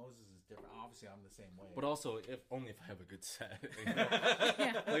 Moses is different. Obviously, I'm the same way. But also, if only if I have a good set. You know?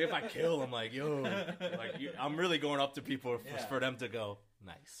 Like if I kill, I'm like, yo, like I'm really going up to people Yeah. for them to go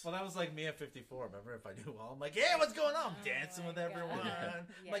nice. Well, that was like me at 54. Remember, if I do well, I'm like, yeah, what's going on? I'm Oh dancing my with everyone. God.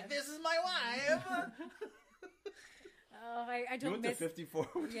 I'm like, Yes. this is my wife. Oh, I You don't went to miss. 54.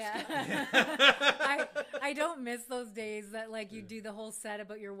 Yeah, I don't miss those days that like you do the whole set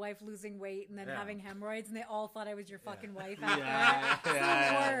about your wife losing weight and then Yeah. having hemorrhoids, and they all thought I was your fucking wife. Yeah, After.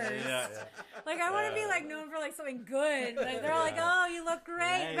 It's the worst. Like I want to be Yeah. like known for like something good. Like they're all like, Yeah. "Oh, you look great."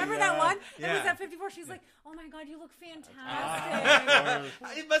 Yeah, Remember yeah. that one? It was Yeah. at 54. She's like, "Oh my god, you look Ah.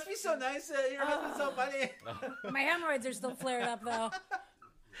 fantastic." It must be so nice. Your husband's so funny. My hemorrhoids are still flared up though.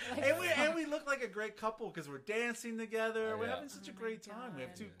 And we look like a great couple because we're dancing together. We're Yeah. having such a Oh my great time. We have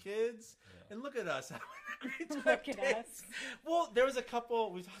God. 2 kids. And look at us having a great time. Look at dancing. us. Well, there was a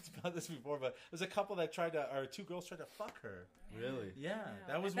couple, we talked about this before, but there was a couple that tried to, or 2 girls tried to fuck her. Really? Yeah,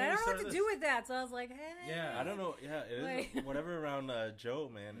 that was I when we don't know started what to this. do with that, so I was like, "Hey." Yeah. I don't know. Yeah, it is Like- whatever around Joe,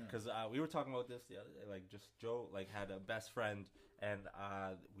 man. Yeah. Because we were talking about this the other day. Like, just Joe, like, had a best friend, and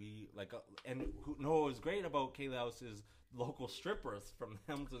we like, and who know what was great about Kaylee House is local strippers from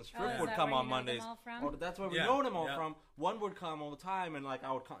Hamilton Strip Oh, is would that come where on you know them Mondays. all from? Oh, that's where we Yeah, know them all yeah. from. One would come all the time, and like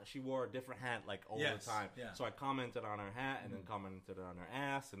I would, she wore a different hat like all Yes, the time. yeah. So I commented on her hat, and then commented on her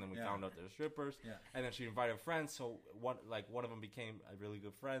ass, and then we Yeah. found out they're strippers. Yeah. And then she invited friends, so one of them became really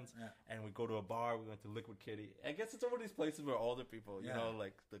good friends. Yeah. And we go to a bar. We went to Liquid Kitty. I guess it's one of these places where older people, you Yeah. know,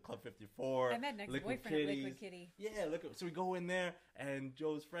 like the Club 54. I met Nick's Liquid boyfriend at Liquid Kitties. Kitty. Yeah, so we go in there, and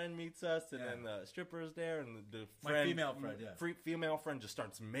Joe's friend meets us, and Yeah. then the stripper's there, and the My friend, female friend, yeah. female friend just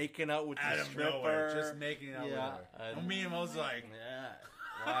starts making out with Out the of stripper. nowhere, just making it out Yeah, with her. and- And me and Mo was like, Yeah,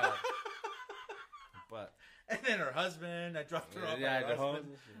 wow. But and then her husband, I dropped her off yeah, at her the whole-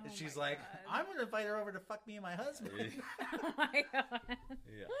 husband, and Oh she's my like, God. I'm going to invite her over to fuck me and my husband. Oh my god.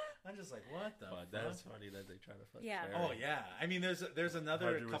 yeah, I'm just like, what the but fuck? that's funny that they try to fuck. Yeah. Sherry. Oh, yeah. I mean, there's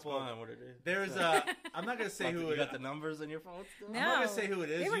another How'd you couple. respond? What it is? There's I'm not going to say Like, who you it got the numbers in your phone still? No, I'm not gonna say who it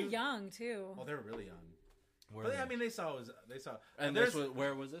is. They were You- young too. Well, they're really young. Where But are I they? mean, they saw. And there's this was,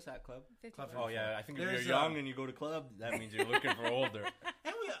 where was this at, Club? 54. Club Oh yeah, I think if There's, you're young and you go to club, that means you're looking for older.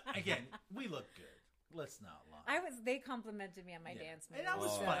 and we look good. Let's not lie. They complimented me on my Yeah. dance And moves. that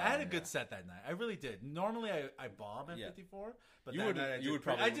was Oh, fun. I had a yeah. good set that night. I really did. Normally, I bomb at Yeah. 54, but You that would night I did you would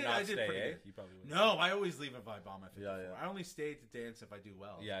pretty- probably I not did stay, pretty eh? good. You probably would. No, I always leave if I bomb at 54. Yeah, yeah. I only stay to dance if I do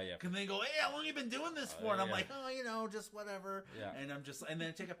well. Yeah, yeah. Because they go, hey, how long you been doing this for? And I'm yeah. like, oh, just whatever. Yeah. And and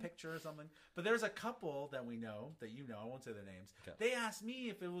then take a picture or something. But there's a couple that we know, that you know, I won't say their names. Okay. They asked me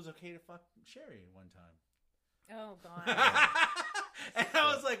if it was okay to fuck Sherry one time. Oh god. And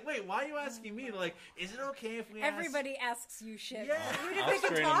I was like, wait, why are you asking me? They're like, is it okay if we Everybody asks you shit. Yeah. Even if I'm they can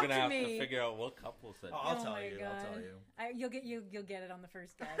straight. talk I'm gonna to have me. to figure out what couple said. Oh, I'll Oh tell my you. God. I'll tell you. You'll get it on the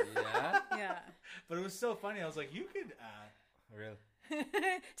first guess. Yeah, Yeah. But it was so funny. I was like, you could... really? Tell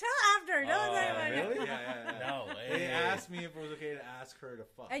after. Don't Oh, say about it. really? Yeah. No They way. asked me if it was okay to ask her to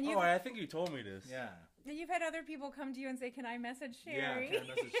fuck. And Oh, I think you told me this. Yeah. And you've had other people come to you and say, "Can I message Sherry?" Yeah, can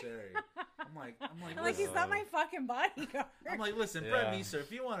I message Sherry? I'm like, I'm like, listen, he's not my fucking bodyguard. I'm like, listen, Yeah. Brett Meeser,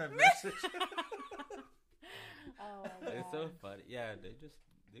 if you want to message... Oh my God. It's so funny. Yeah,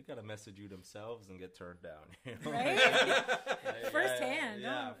 they gotta message you themselves and get turned down. You know? Right? Yeah, Firsthand, Yeah,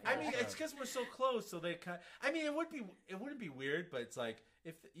 no. I for mean, sure. it's because we're so close, so they kind. I mean, it wouldn't be weird, but it's like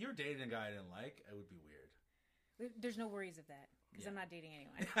if you're dating a guy I didn't like, it would be weird. There's no worries of that. because Yeah. I'm not dating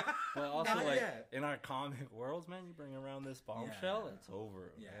anyone. But also, Not like, yet. in our comic worlds, man, you bring around this bombshell, Yeah. it's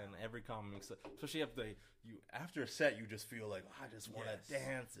over. Yeah. And every comic, especially after a set, you just feel like, I just want to Yes.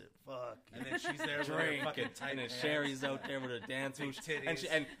 dance it. Fuck. And then she's there with her Drink fucking and, tight and then pants. Sherry's out there with her dance Big moves,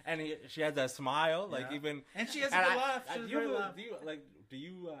 titties. and she has that smile, like Yeah. even And she has a and good laugh. She has a do you great ever- laugh.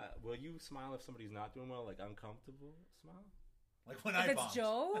 will you smile if somebody's not doing well, like uncomfortable smile? Like when If I it's bombed.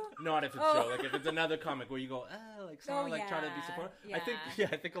 Joe, Not if it's Oh. Joe, like if it's another comic where you go, like someone like try to be yeah, supportive. yeah.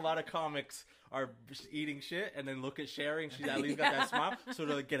 I think a lot of comics are just eating shit and then look at Sherry and she's at least got that smile, so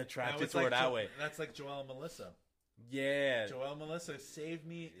they get That attracted was to her like that way. That's like Joelle and Melissa. Yeah, Joelle and Melissa saved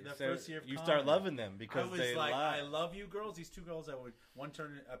me the So first year of you comedy. start loving them because I was they like, lie. I love you girls. These two girls that would one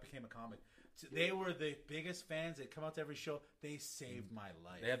turn became a comic. They were the biggest fans. They'd come out to every show. They saved my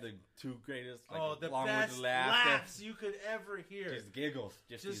life. They have the two greatest, like, oh, the long-winded best laughs. laughs you could ever hear. Just giggles,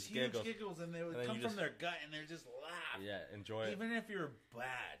 just Just these huge giggles. giggles, and they would And then come you from just- their gut, and they're just laugh. Yeah, enjoy it. Even if you're bad.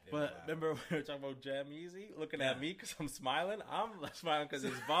 they would But laugh. remember we were talking about Jam Easy looking Yeah. at me because I'm smiling. I'm smiling because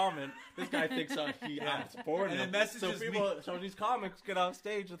he's bombing. This guy thinks I'm supporting And him. it messages so me- people, so these comics get off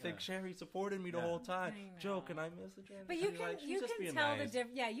stage and think Yeah. Sherry supported me the Yeah. whole time. I know. Joe, can I miss the Jam? but She's you can like, she's you just can being tell nice. the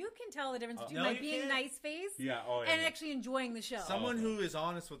difference. Yeah, you can tell the difference between no, like you being can't. nice face Yeah, oh yeah. and no. actually enjoying the show. Someone Oh, who is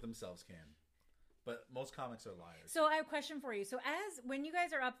honest with themselves can. But most comics are liars. So I have a question for you. So as when you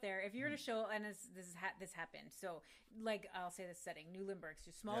guys are up there, if you're at a show and this happened, so like I'll say this setting, New Limburg's,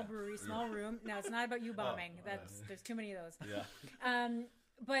 just small Yeah. brewery, small room. Now it's not about you bombing. Oh, There's too many of those. Yeah.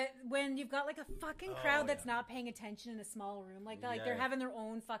 But when you've got like a fucking Oh, crowd that's yeah. not paying attention in a small room like that, like they're Yeah. having their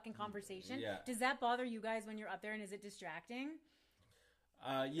own fucking conversation. Yeah. Does that bother you guys when you're up there, and is it distracting?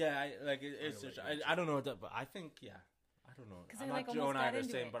 Yeah, it's I just, know what I don't know, but I think, yeah. I don't know. 'Cause I'm I, like, not Joe almost and I got are the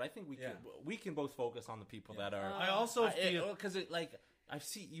into same, it. but I think Yeah. we can both focus on the people that are. I also feel because like I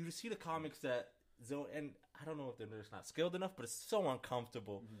see you see the comics that and I don't know if they're just not skilled enough, but it's so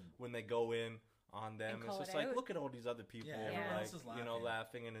uncomfortable when they go in on them. And It's call just it like out. look at all these other people, Yeah, everyone like else is you know, laughing.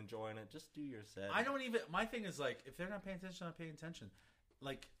 laughing and enjoying it. Just do your set. I don't even. My thing is like, if they're not paying attention, not paying attention.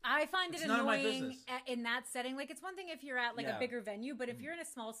 Like, I find it It's none of my annoying business. in that setting. Like, it's one thing if you're at like Yeah. a bigger venue, but if you're in a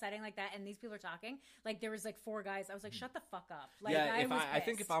small setting like that and these people are talking, like there was like 4 guys, I was like, shut the fuck up. Like, yeah, if was I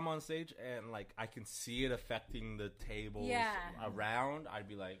think if pissed. I'm on stage and like I can see it affecting the tables Yeah. around, I'd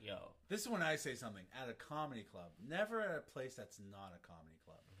be like, yo. this is when I say something at a comedy club. Never at a place that's not a comedy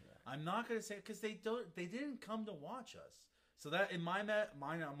club. I'm not going to say because they didn't come to watch us. So that in my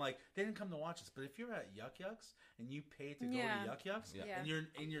mind, I'm like, they didn't come to watch us. But if you're at Yuck Yucks and you pay to go Yeah. to Yuck Yucks Yeah.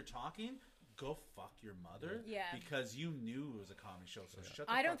 and you're talking, go fuck your mother. Yeah. Because you knew it was a comedy show. So shut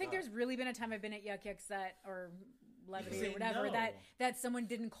the I don't fuck think up. there's really been a time I've been at Yuck Yucks or Levity Say or whatever no. that someone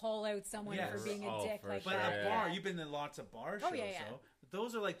didn't call out someone Yes. for being a Oh, dick for like But that. at a bar, you've been in lots of bar shows. Oh, yeah. So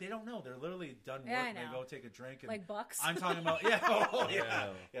those are like they don't know. They're literally done work. Yeah, I and they know. go take a drink. And Like Bucks. I'm talking about yeah, Yeah.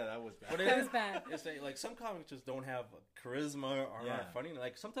 yeah. That was bad. But That was bad. It's like some comics just don't have charisma or Yeah. aren't funny.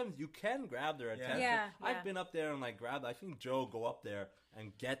 Like sometimes you can grab their Yeah. attention. Yeah, I've yeah. been up there and like grab. I think Joe go up there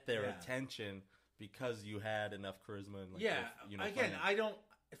and get their Yeah. attention because you had enough charisma. And like, Yeah, you know, again, funny. I don't.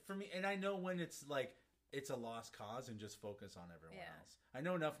 For me, and I know when it's like it's a lost cause and just focus on everyone Yeah. else. I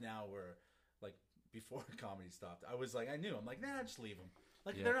know enough now where, like, before comedy stopped, I was like, I knew. I'm like, nah, just leave them.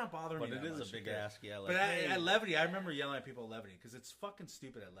 Like, Yeah. they're not bothering But me. it that is much. a big Who cares? ask. Yeah, like, But hey. at Levity, I remember yelling at people at Levity because it's fucking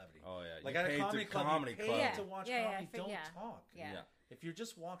stupid at Levity. Oh yeah, Like you at a paid to comedy club, comedy you pay club. Yeah. to watch Yeah, comedy. Don't yeah. talk. Yeah. Yeah. If you're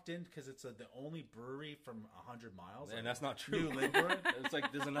just walked in because it's the only brewery from 100 miles, And that's not true. New Limburg. It's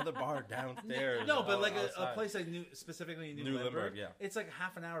like there's another bar downstairs. No, but like a outside. place like specifically New New Limburg, Limburg, yeah. it's like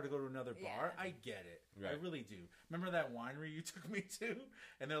half an hour to go to another bar. Yeah. I get it, I Right. really do. Remember that winery you took me to,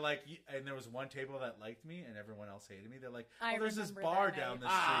 and they're like, and there was one table that liked me, and everyone else hated me. They're like, I oh, there's this remember bar that down the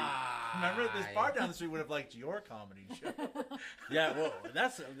night. street. Remember this bar down the street would have liked your comedy show. Yeah, well,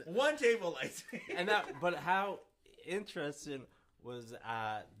 that's One table liked me, and that. But how interesting was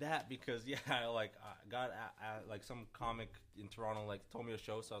that? Because I got like some comic in Toronto like told me a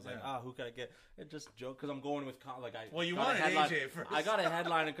show, so I was like, Yeah. who could I get? It just joke because I'm going with Well, you got a wanted headline- AJ first. I got a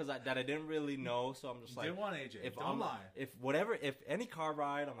headliner because that I didn't really know, so I'm just You like, did want AJ. if Don't I'm lie. if any car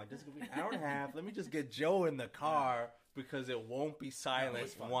ride, I'm like, this is gonna be an hour and a half. Let me just get Joe in the car because it won't be silent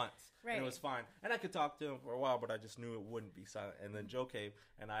fun. once. Right. And it was fine. And I could talk to him for a while, but I just knew it wouldn't be silent. And then Joe came,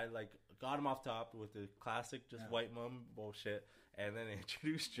 and I like got him off top with the classic just white mum bullshit. And then they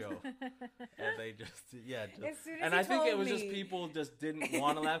introduced Joe, and they just As soon as and he I think it told was just me. people just didn't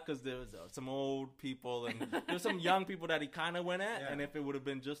want to laugh because there was some old people and there's some young people that he kind of went at, Yeah. and if it would have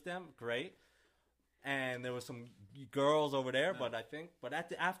been just them, great. and there was some girls over there. But I think,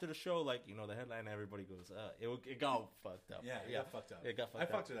 after the show, like the headline, everybody goes, it got fucked up. Yeah, it got fucked up. It got fucked I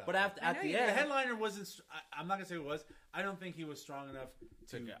up. fucked it up. But at the you The end, headliner wasn't. I'm not gonna say who it was. I don't think he was strong enough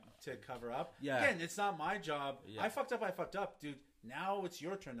to cover up. Yeah. Again, it's not my job. Yeah. I fucked up, dude. Now it's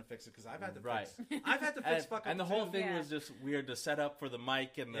your turn to fix it because I've had to Right. fix. I've had to fix fuck up and the whole too. thing Yeah. was just weird. The setup for the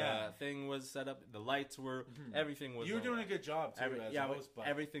mic and the Yeah. thing was set up. The lights were everything was. You were doing a good job too as a host, but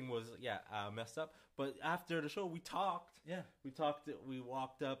everything was messed up. But after the show, we talked. yeah. We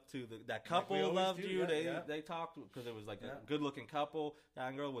walked up to that couple we always loved do, you. yeah, They talked because it was like Yeah. a good looking couple, guy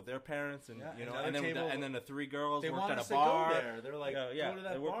and girl with their parents, and Yeah, and then table- and then the three girls They worked want at us a to bar. go there. They're like, Yeah, go to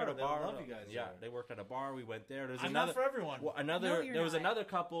that they worked bar. at a bar. They love you guys. Yeah, there. they worked at a bar. We went there. There's I'm another not for everyone. No, you're there was not. another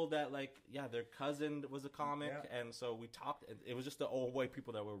couple that their cousin was a comic, Yeah. and so we talked. It was just the old white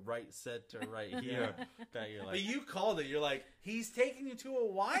people that were right said to right here that you're like. But you called it. You're like, he's taking you to a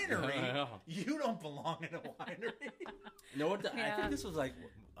winery. Yeah. You don't belong in a winery. No, I Yeah. think this was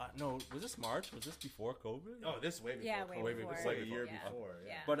no, was this March? Was this before COVID? Oh, this way before. Yeah, COVID. way before. This is like a Way year before. before.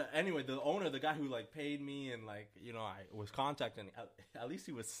 Yeah. Yeah. But anyway, the owner, the guy who paid me and I was contacting. At least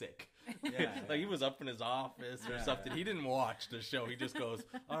he was sick. Yeah, Like he was up in his office or Yeah, something. yeah. He didn't watch the show. He just goes,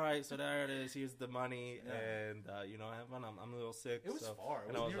 "All right, so there it is. Here's the money, Yeah. and have fun. I'm a little sick." It was so. far. It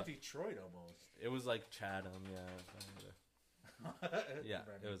and I was was near like- Detroit almost. It was like Chatham, yeah,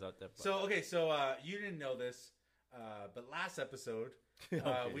 it was out there. But, So you didn't know this, but last episode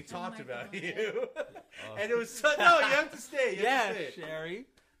Okay. we talked my about God. you, Oh. and it was no. You have to stay. You have yeah, to stay. Sherry.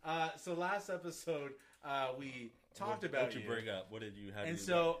 So last episode we talked What- about What'd you bring up? What did you have?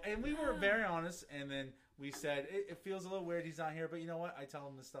 and we were very honest, and then we said it feels a little weird he's not here, but you know what? I tell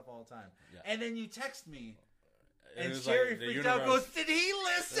him this stuff all the time. Yeah. And then you text me, It and was Sherry like the freaked out. universe- Goes, did he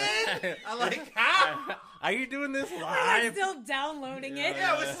listen? I'm like, how? Are you doing this I'm live? still downloading it.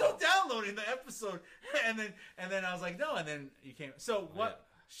 Yeah, I was still downloading the episode, and then I was like, no, and then you came. So what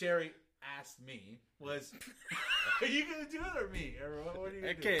Sherry asked me was, are you gonna do it or me, or what are you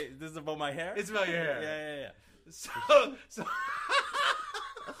gonna do? Okay, this is about my hair. It's about your hair. Yeah. So so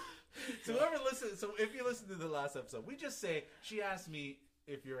whoever listens, so if you listen to the last episode, we just say she asked me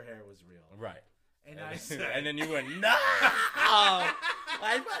if your hair was real, Right. and I said, And then you went, no!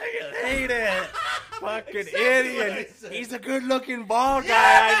 I fucking hate it! Fucking Exactly what I idiot! said. He's a good looking bald guy.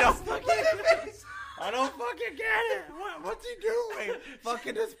 Yes! I don't fucking get it! What's he doing?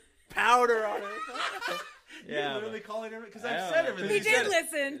 Fucking this powder on it. You're Yeah. literally calling him because I I've know. said everything. He He did said it.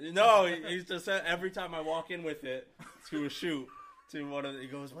 listen. No, he's just said every time I walk in with it to a shoot, to one of the, he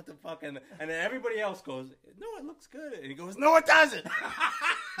goes, what the fuck? And then everybody else goes, no, it looks good. And he goes, no, it doesn't.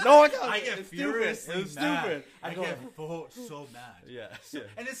 No, it doesn't. I get It's furiously stupid. It's mad. stupid. I go, get so mad. yeah.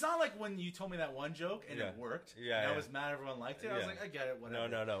 And it's not like when you told me that one joke and Yeah. it worked. Yeah, and I yeah. was mad everyone liked it. I was Yeah. like, I get it. Whatever.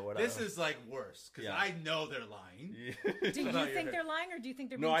 No. Whatever. This is like worse because Yeah. I know they're lying. Do you About your think hair. they're lying, or do you think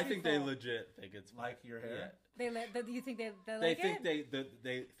they're No, being I think they truthful? legit think it's Like your hair Do you think they They like think it?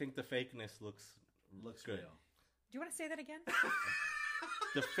 they think the fakeness looks looks good. real. Do you want to say that again?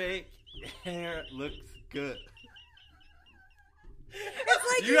 The fake hair looks good.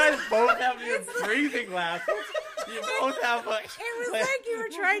 It's like You guys both have your It's like- breathing glasses. You both have like. It was like you were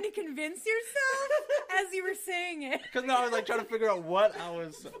trying to convince yourself as you were saying it. Because no, I was like trying to figure out what I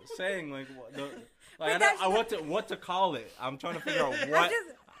was saying, like I that's know what to call it. I'm trying to figure out what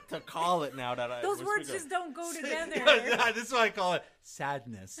just- to call it now that I Those was words figuring- just don't go together. Yeah, this is what I call it.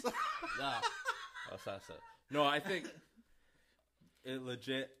 Sadness. Nah. Oh, so. No, I think it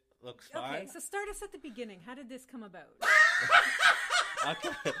legit looks fine. Okay, so start us at the beginning. How did this come about? Okay.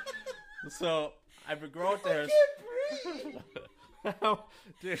 So I've been growing there. Dude,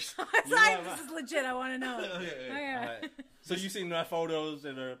 It's you like, know, this is legit. I want to know. Okay. Okay. alright. So you seen my photos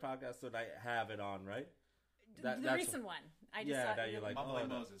in the podcast that I have it on, right? The that's- recent one. I just Yeah, saw that you like- Mumbling Oh,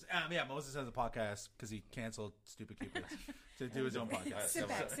 no. Moses. Yeah, Moses has a podcast because he canceled Stupid Cupids to do his own podcast. Sit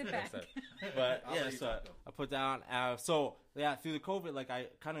back, sit back. But I'll yeah, let you so talk, though. I put down. So yeah, through the COVID, like I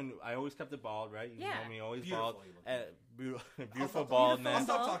kind of knew. I always kept it bald, right? You Yeah. know me, always Beautiful, bald. you look Beautiful I'll baldness.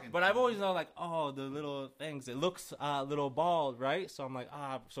 stop talking. But I've always known, like, oh, the little things. It looks a little bald, right? So I'm like,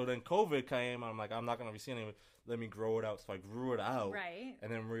 So then COVID came. I'm like, I'm not gonna be seeing it. Let me grow it out. So I grew it out, Right. and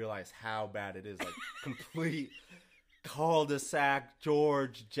then realized how bad it is. Like complete cul-de-sac,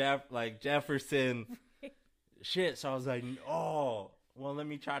 Jefferson shit. So I was like, oh, well, let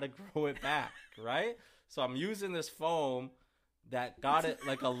me try to grow it back, right? So I'm using this foam that got it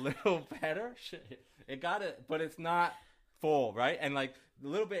like a little better. Shit. It got it, but it's not full, right? And like a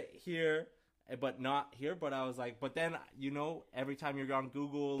little bit here, but not here. But I was like, but then, every time you're on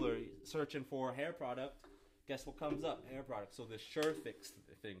Google or searching for a hair product, guess what comes up? Hair product. So the SureFix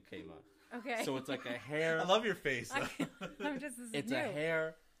thing came up. Okay. So it's like a hair. I love your face. Though. I'm just. This is It's new. a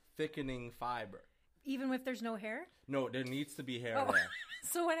hair thickening fiber. Even if there's no hair. No, there needs to be hair Oh. there.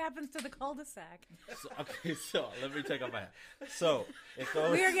 So what happens to the cul-de-sac? So, okay, so let me take off my hat. So it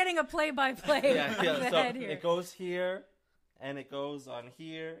goes. We are getting a play-by-play yeah, of yeah. the So head here. it goes here, and it goes on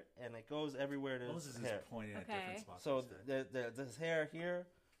here, and it goes everywhere. Moses There's is hair. pointing at Okay. different spots. So on his head. there's hair here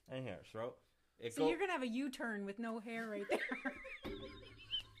and here. So it So you're gonna have a U-turn with no hair right there.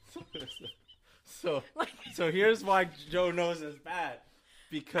 so Like- so here's why Joe knows it's bad,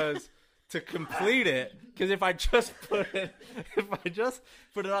 because to complete it, because if I just put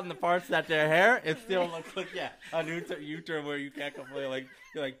it on the parts that they're hair, it still looks like a U-turn where you can't complete.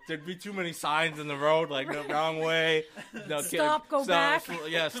 Like there'd be too many signs in the road, like no wrong way. No, Stop, go back.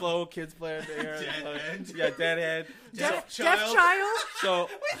 Slow kids playing there. Dead end. Yeah, dead end. Deaf Deaf child. child.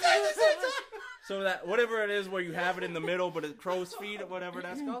 So that whatever it is where you have it in the middle, but it's crow's feet or whatever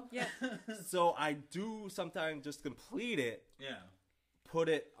that's called. Yeah. So I do sometimes just complete it, Yeah. put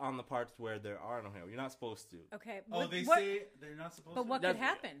it on the parts where there are no hair. You're not supposed to. Okay. Oh, what- they what- say they're not supposed But to. what could That's-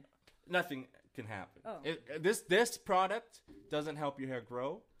 happen? Nothing can happen. Oh. This product doesn't help your hair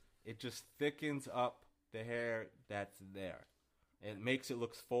grow. It just thickens up the hair that's there. It makes it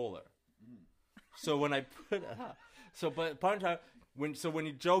look fuller. So when I put but part of the time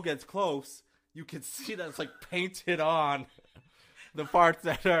when Joe gets close, you can see that it's like painted on the parts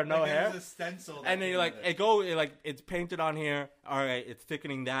that are no Like, hair. there's a stencil. that And then came you're like, with it. it's painted on here. All right, it's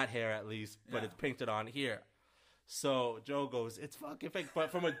thickening that hair at least, but Yeah. it's painted on here. So Joe goes, it's fucking fake.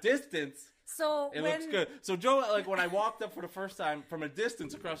 But from a distance, So it when looks good. So Joe, like when I walked up for the first time from a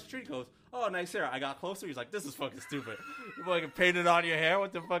distance across the street, goes, "Oh, nice hair." I got closer. He's like, "This is fucking stupid. You like painted on your hair.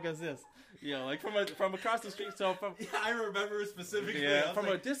 What the fuck is this?" You know, like from across the street. So from Yeah, I remember specifically. I yeah, was from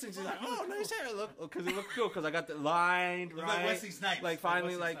like, a distance, he's like, "Oh, nice hair." Look, because it looks cool. Because I got the lined Look right. like Wesley Snipes. Like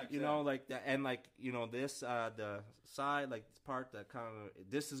finally, Wesley like Snipes, you yeah. know, like the and like you know this the side like this part that kind of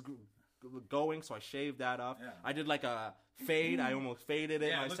this is going, so I shaved that off. Yeah. I did like a fade. I almost faded it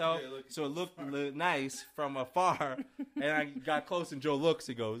Yeah, it looked myself, good, it looked so it looked nice from afar. And I got close, and Joe looks.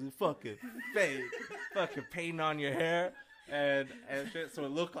 He goes, "It's fucking fake, fucking painting on your hair." And shit, so it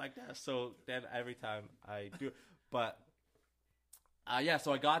looked like that. So then every time I do, but yeah,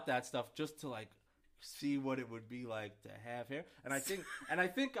 so I got that stuff just to like see what it would be like to have hair. And I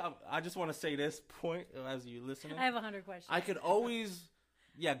think I just want to say this point as you listening. I have 100 questions. I could always,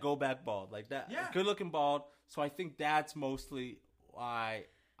 go back bald like that. Yeah. Good looking bald. So I think that's mostly why.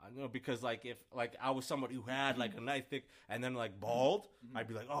 I know because like if like I was somebody who had like a nice thick and then like bald, I'd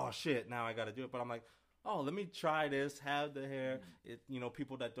be like, oh shit, now I got to do it. But I'm like, oh, let me try this. Have the hair. It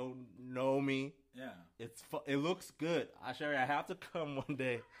people that don't know me, Yeah. it looks good. I have to come one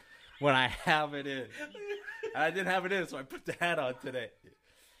day when I have it in. I didn't have it in, so I put the hat on today.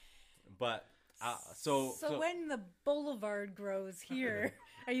 But so when the boulevard grows here,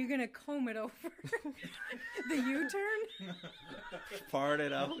 are you gonna comb it over the U-turn? part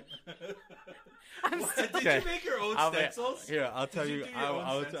it out. I'm What? so- Did Okay. you make your own I'll stencils? Here, I'll tell Did you you. do your own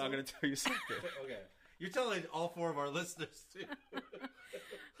I'm stencil? going to tell you something. Okay. You're telling all four of our listeners too.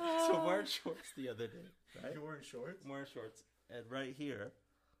 So I'm wearing shorts the other day. Right? You're wearing shorts? I'm wearing shorts, and right here,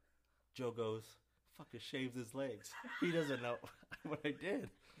 Joe goes, "Fucking shaved his legs." He doesn't know what I did.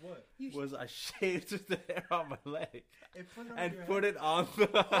 What? Was I shaved the hair on my leg and your put it on the.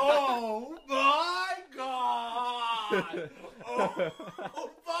 Oh my god! Oh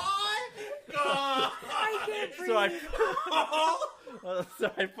my god! I can't breathe.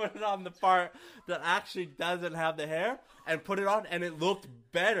 So I put it on the part that actually doesn't have the hair and put it on, and it looked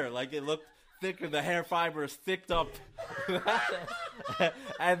better. Like it looked thicker. The hair fibers thicked up,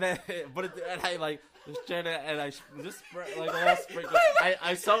 and then and I like just trying to, and I just like all sprinkle.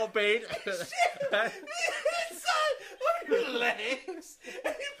 I saw paint. Your legs.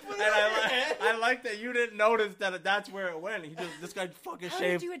 And I like that you didn't notice that that's where it went. This guy fucking How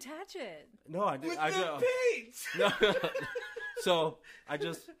shaved. did you attach it? No, I did. With I the did. paint. No. So I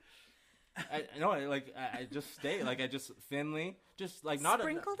just just stayed like I just thinly just like not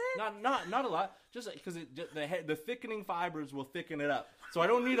Sprinkled it? not a lot just because the thickening fibers will thicken it up. So I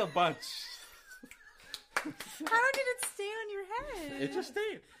don't need a bunch. How did it stay on your head? It just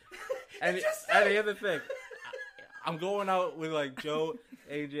stayed. And the other thing, I'm going out with like Joe,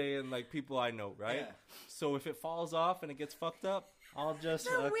 AJ, and like people I know, right? Yeah. So if it falls off and it gets fucked up, I'll just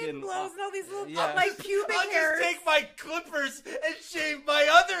the fucking wind blows and all these little yeah. like pubic I'll hairs. just take my clippers and shave my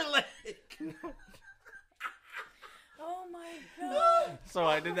other leg. Oh my god! So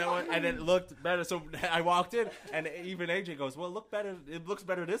I did that one, and it looked better. So I walked in, and even AJ goes, "Well, it looks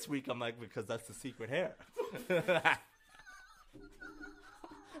better this week." I'm like, because that's the secret hair.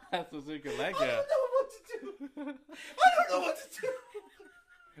 That's a secret leg I hair. don't know what to do. I don't know what to do.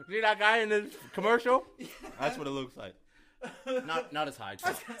 See that guy in the commercial? That's what it looks like. Not as high. I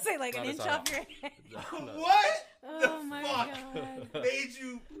was gonna say like Not an as inch high. off your head. No. What? Oh my fuck? god. Made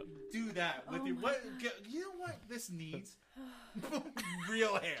you do that with Oh your my what? You know what this needs?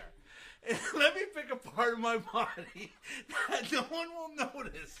 Real hair. And let me pick a part of my body that no one will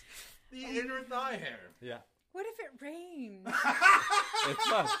notice. The inner thigh hair. Yeah. What if it rains? It's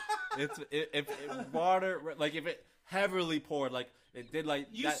fun. If water, like if it heavily poured, like it did, like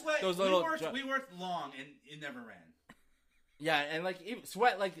You that, sweat. those we little worked long and it never ran. yeah, and like even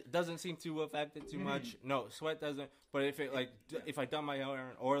sweat like doesn't seem to affect it too much. No, sweat doesn't. But if it like if I done my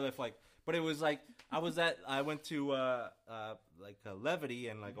hair or if like, but it was like I went to like Levity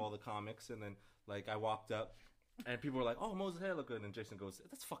and like all the comics, and then like I walked up. And people were like, "Oh, Moses' hair look good," and Jason goes,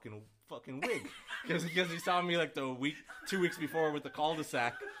 "That's fucking wig," because he saw me like 2 weeks before with the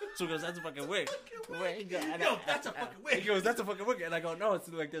cul-de-sac. So he goes, "That's a fucking wig." No, that's a fucking wig. He goes, "That's a fucking wig," and I go, "No, it's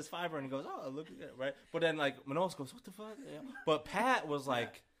like this fiber." And he goes, "Oh, look at it, right?" But then like Manolis goes, "What the fuck?" Yeah. But Pat was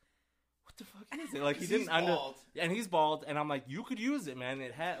like, "What the fuck is it?" Like he 'Cause didn't he's bald. and he's bald, and I'm like, "You could use it, man."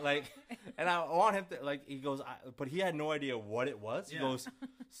 It had like, and I want him to like. He goes, but he had no idea what it was. He Yeah. goes,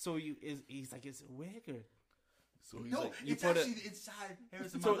 "So he's like, is it a wig or?" So he's No, like, you it's put actually it. the inside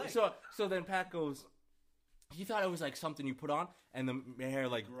hairs of my leg. So then Pat goes. He thought it was like something you put on, and the hair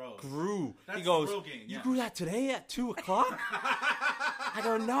like Grows. grew. That's He goes, real gain, "You yeah." grew that today at 2:00?" I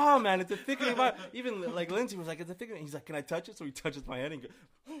go, "No, man, it's a thickening." Even like Lindsay was like, "It's a thickening." He's like, "Can I touch it?" So he touches my head and goes,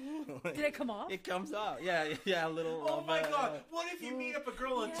 Did it come off? It comes out. Yeah, a little. Oh my god! What if you meet up a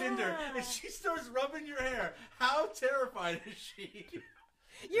girl on Tinder and she starts rubbing your hair? How terrified is she?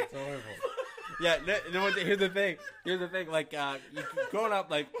 It's horrible. Yeah, here's the thing. Like, growing up,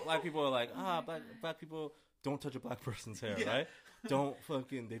 like black people are like, black people don't touch a black person's hair, Yeah. right?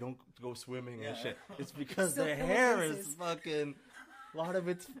 They don't go swimming and Yeah. shit. It's because Still their full of hair is bruises. fucking. A lot of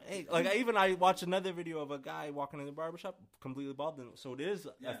it's fake. Like I watched another video of a guy walking in the barbershop completely bald, and so it is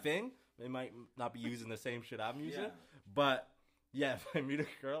a Yeah. thing. They might not be using the same shit I'm using, Yeah. but yeah, if I meet a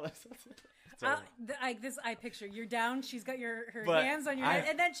girl, it's horrible. This I picture you're down. She's got her But hands on your I- head,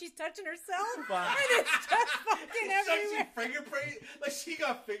 and then she's touching herself, But- and it's just fucking It's like everywhere. she fingerprint, like she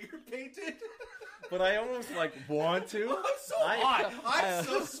got finger painted. But I almost like want to. I'm so hot. I'm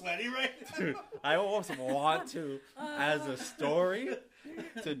so sweaty right now. Dude, I almost want to, as a story,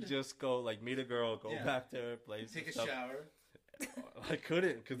 to just go like meet a girl, go Yeah. back to her place, Take a and stuff. shower. I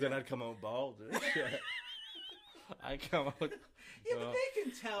couldn't, because then I'd come out bald. I come out. Yeah, but they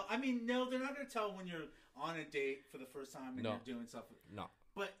can tell. I mean, no, they're not going to tell when you're on a date for the first time and No. you're doing stuff. No.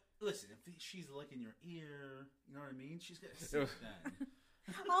 But listen, if she's licking your ear, you know what I mean? She's going to see it then.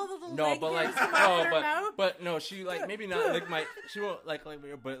 All the little No, leg but hairs like come out of her no, mouth. but no, she like maybe not like my she won't like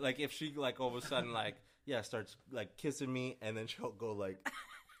but like if she like all of a sudden like starts like kissing me and then she'll go like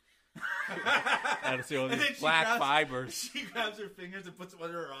and see all And then these she black grabs- fibers. She grabs her fingers and puts them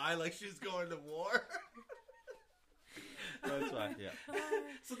under her eye like she's going to war. That's why, yeah.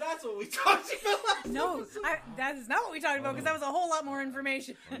 So that's what we talked about last No, episode. that is not what we talked about because that was a whole lot more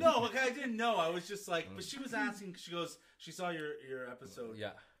information. No, like I didn't know. I was just like, but she was asking. She goes, she saw your episode,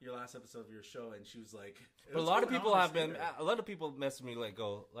 Yeah. your last episode of your show, and she was like, But a lot of people have been. A lot of people message me like,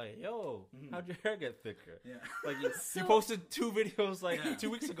 "Go like, yo, how'd your hair get thicker?" Yeah, Like you So- posted 2 videos like Yeah. 2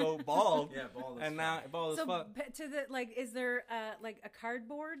 weeks ago, bald, yeah, bald as and fuck. now bald as So fuck. to the like, is there like a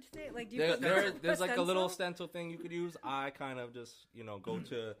cardboard thing? Like, do you There's like a little stencil? stencil thing you could use. I kind of just go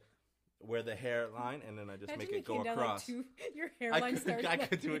to where the hairline, and then I just Imagine make you it go came down, across. Like, your I hairline could, started. I like-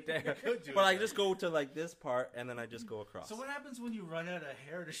 could do it there, could do but it I there. just go to like this part, and then I just go across. So what happens when you run out of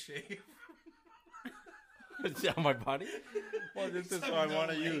hair to shave? It's on my body. Well, this is Except what I no want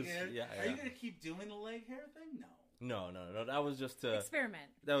to leg use. hair. Yeah, Are yeah. you gonna keep doing the leg hair thing? No. No. That was just to. Experiment.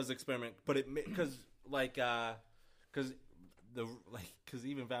 That was experiment, but it because because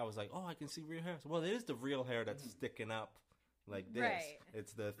even Val was like, "Oh, I can see real hair." So, well, it is the real hair that's sticking up like this. Right.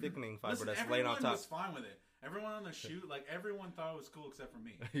 It's the thickening fiber Listen, that's laying on everyone top. was fine with it. Everyone on the shoot, like everyone thought it was cool except for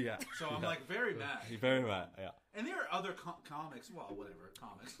me. Yeah. So I'm like very mad. You're very mad. Yeah. And there are other comics. Well, whatever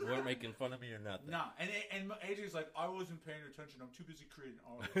comics. You weren't making fun of me or nothing. No, and AJ's like, I wasn't paying attention. I'm too busy creating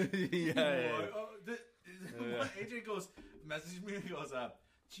art. Yeah. AJ goes, messaged me. He goes,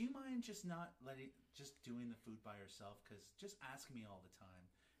 do you mind just doing the food by yourself? Because just asking me all the time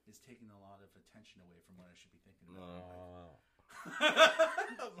is taking a lot of attention away from what I should be thinking about.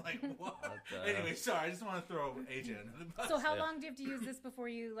 I'm like, what? Anyway, sorry. I just want to throw AJ under the bus. So how Yeah. long do you have to use this before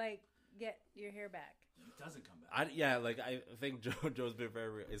you like get your hair back? It doesn't come back. I think Joe's been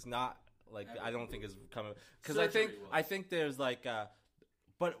very. It's not like I don't think it's coming because Surgery will. I think there's like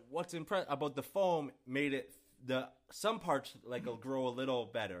But what's about the foam made it some parts like will grow a little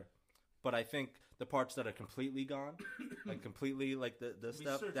better, but I think the parts that are completely gone, like completely like the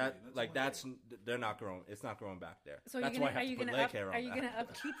stuff surgery, that that's like only that's they're not growing. It's not growing back there. So that's you're why gonna, I are have you to put gonna leg up, hair on are you that. gonna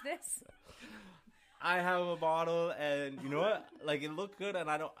upkeep this? I have a bottle, and you know what? Like it looked good, and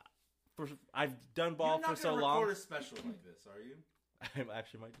I've done ball You're not for so gonna long. record a special like this, are you? I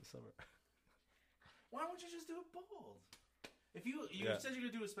actually might this summer. Why don't you just do it bald? If you Yeah. said you're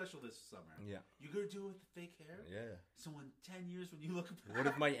gonna do a special this summer, Yeah. you gonna do it with the fake hair? Yeah. So in 10 years when you look back, What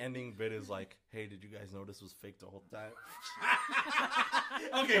if my ending bit is like, "Hey, did you guys know this was fake the whole time?"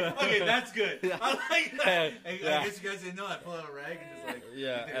 okay, that's good. Yeah. I like that. Yeah. I Yeah. guess you guys didn't know. I pull out a rag and just like,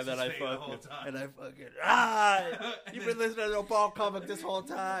 Yeah, you think and this then was I fake the whole time. fucking And you've then- been listening to a ball comic this whole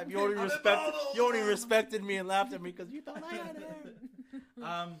time. You only I've been bald the whole you only time. respected me and laughed at me because you thought I had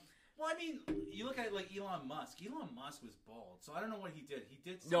hair. Well, I mean, you look at like Elon Musk. Elon Musk was bald, so I don't know what he did. He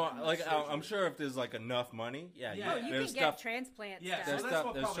did No, something like surgery. I'm sure if there's like enough money, yeah, Yeah. Oh, you there's can get stuff. transplant Yeah, stuff. so There's that's stuff-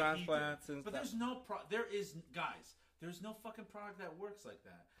 what there's probably he did. transplants and But stuff. there's no there is guys. There's no fucking product that works like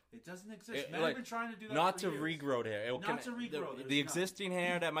that. It doesn't exist. It- Men like, have been trying to do that Not for to years. regrow hair. It Not can- to regrow, there's The not. existing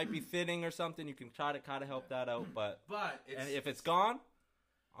hair that might be thinning or something, you can try to kind of help that out. But But it's, and if it's gone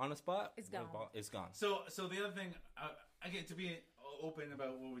on the spot, It's gone. It's gone. so the other thing, again, to be open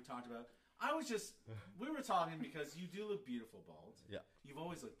about what we talked about, we were talking because you do look beautiful bald. Yeah. You've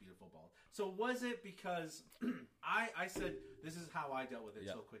always looked beautiful bald. So was it because I said this is how I dealt with it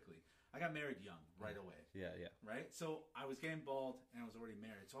Yeah. so quickly. I got married young right away. Yeah, yeah. Right? So I was getting bald and I was already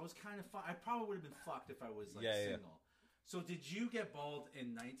married. So I was kind of I probably would have been fucked if I was like Yeah, yeah. single. So did you get bald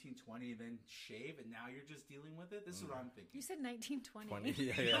in 1920 and then shave and now you're just dealing with it? This is what I'm thinking. You said 1920. 20.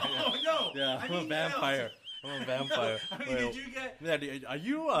 Yeah, yeah, No, yeah. no. Yeah, I I'm a mean, vampire. I'm a vampire. I mean, Wait, did you get yeah, are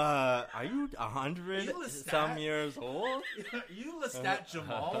you 100 You Lestat? some years old? you Lestat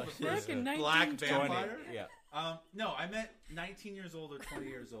Jamal, the Yeah. first Back in black 1920. vampire? Yeah. No, I meant 19 years old or 20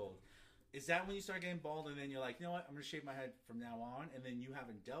 years old. Is that when you start getting bald and then you're like, you know what, I'm going to shave my head from now on, and then you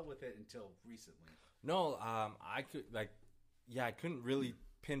haven't dealt with it until recently? No, I could I couldn't really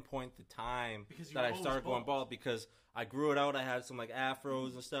pinpoint the time Because you that were I always started going bald. bald because I grew it out. I had some like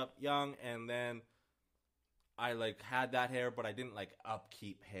afros and stuff young, and then I like had that hair, but I didn't like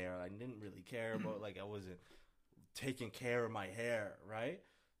upkeep hair. I didn't really care about I wasn't taking care of my hair, right?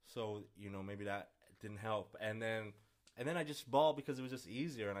 So maybe that didn't help, and then I just bald because it was just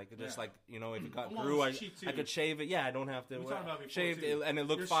easier, and I could just Yeah. if it got Well, grew, it's cheap, too. I could shave it. Yeah, I don't have to We talked about it before, shaved too. it, and it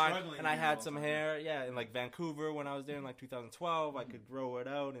looked You're fine. struggling And I again had all some the time. hair, yeah, in like Vancouver when I was there in like 2012. I could grow it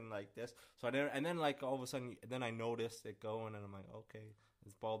out and like this. So I didn't, and then like all of a sudden, then I noticed it going, and I'm like, okay,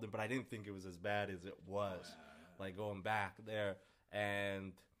 it's balding, but I didn't think it was as bad as it was, like going back there,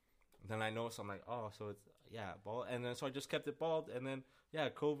 and then I noticed I'm like, oh, so it's bald, and then so I just kept it bald, and then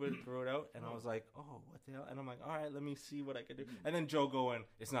COVID grew it out, and I was like, oh, what the hell? And I'm like, all right, let me see what I can do. And then Joe going,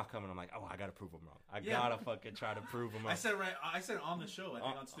 it's not coming. I'm like, oh, I gotta prove him wrong. I gotta fucking try to prove him wrong. I said on the show, I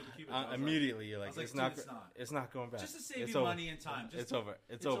think on Stupid Cupid. I was Immediately, you're I like, was like, it's dude, not, it's not. it's not going back. Just to save It's you over. money and time. Just, It's over.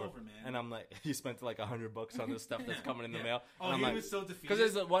 It's it's over. over, man. And I'm like, he spent like $100 on this stuff that's coming in the Yeah. mail. Oh, and I'm he like, was so defeated.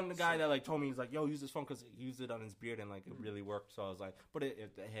 because there's one guy that like told me, he's like, yo, use this phone because he used it on his beard and like it really worked. So I was like, but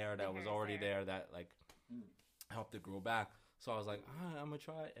the hair that The was hair is already there. there that like helped it grow back. So I was like, I'm gonna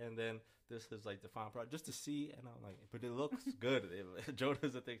try it. And then this is like the final product just to see. And I'm like, but it looks good. Joe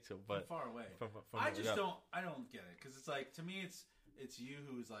doesn't think so, but far away. from I the- just yeah. don't get it because it's like to me it's you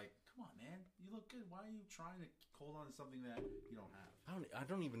who's like, come on, man, you look good. Why are you trying to hold on to something that you don't have? I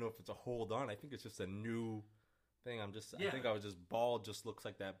don't even know if it's a hold on. I think it's just a new thing. I Yeah. think I was just bald. Just looks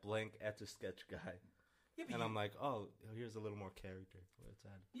like that blank Etch a Sketch guy. Yeah, but And I'm like, oh, here's a little more character. Let's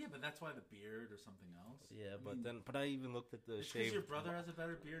add. yeah, but that's why the beard or something else. Yeah, I mean, but I even looked at the it's because shaved. your brother has a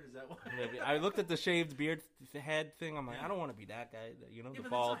better beard. Is that why? Maybe I looked at the shaved beard head thing. I'm like, Yeah. I don't want to be that guy. Yeah, the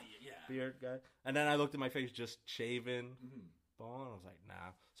but bald that's not, yeah. beard guy. And then I looked at my face just shaven, Mhm. bald, and I was like,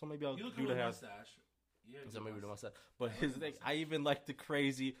 nah. So maybe I'll You look do good the with a hair. mustache. Yeah, So maybe the mustache. I But like his the thing, mustache. I even like the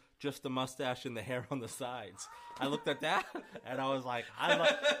crazy, just the mustache and the hair on the sides. I looked at that and I was like,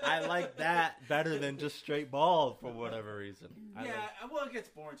 I like that better than just straight bald for whatever reason. Yeah, well, it gets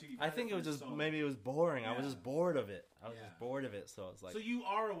boring too. I think it was just maybe it was boring. I was Yeah. just bored of it. I was Yeah. just bored of it. So it's like, So you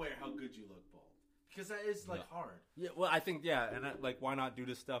are aware how good you look bald because that is like Yeah. hard. yeah. Well, I think and like, why not do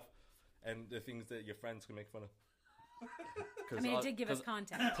this stuff and the things that your friends can make fun of? I mean, it did give us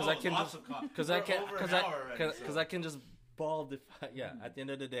content. because I can lots just of because I We're can over an hour already, so- I can just bald if at the end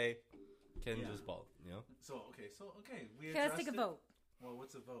of the day can Yeah. just bald, you know. So okay, we Okay, let's addressed take a it. vote. Well,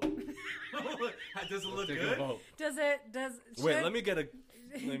 what's a vote? Does it look Take a good? vote. Does it? Does Wait, should- let me get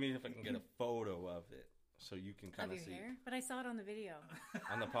let me if I can get a photo of it. so you can Of kind your of see hair? But I saw it on the video.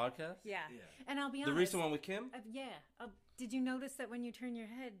 on the podcast. Yeah. Yeah. And I'll be The honest. recent one with Kim. Yeah. Did you notice that when you turn your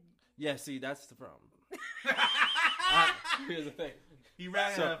head? Yeah, see, that's the problem. Here's the thing. He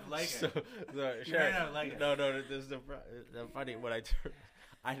ran out of leg hair. So, ran out of leg hair. no, this is the funny. When I turned,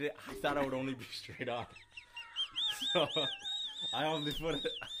 I thought I would only be straight on. So I only put it.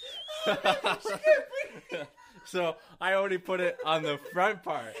 So I only put it on the front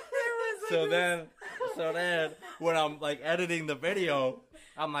part. So then when I'm like editing the video,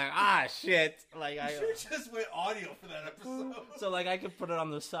 I'm like, shit. Like You should just went audio for that episode. so like I could put it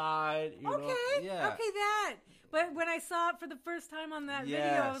on the side. You know? Okay. Yeah. Okay, that. But when I saw it for the first time on that video,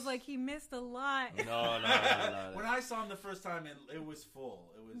 I was Yes. like, he missed a lot. No. When I saw him the first time, it was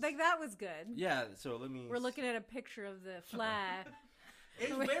full. It was Like, that was good. Yeah. So let me. We're looking at a picture of the flag.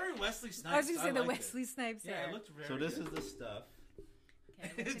 It's very Wesley Snipes. I was going to say the liked Wesley Snipes Yeah, hair. it looked very So this good. is the stuff.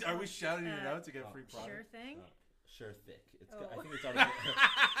 Okay, we'll take Are one. we shouting it out to get free Sure product? thing. Sure thick. It's Oh. I think it's already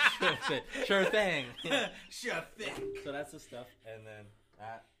sure thing. Yeah. Sure thing. So that's the stuff, and then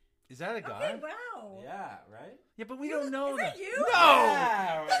that. Is that a Okay, guy? wow. Yeah. Right. Yeah, but we don't know Is that you? No!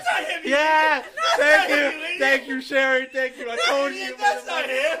 Yeah, That's not him! Yeah. not Thank him, you. you idiot. Thank you, Sherry. Thank you. I told you. That's not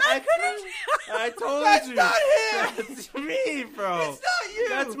him! I told That's you. not him! That's me, bro. It's not you!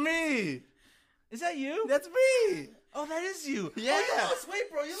 That's me. Is that you? That's me. Oh, that is you. Yeah. Oh, you lost weight,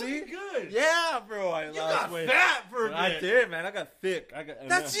 bro. You're See? looking good. Yeah, bro. I You lost got weight. fat for a bit. I did, man. I got thick.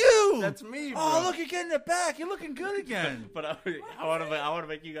 That's you. That's me, bro. Oh, look, you're getting it back. You're looking good again. But I want to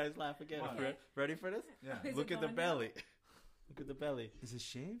make you guys laugh again. Why? Ready for this? Yeah. Is Look it at the gone belly. Look at the belly. Is it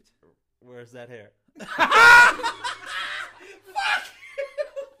shaved? Where's that hair? Fuck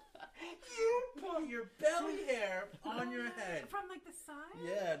you! You put your belly hair on your head. From like the side?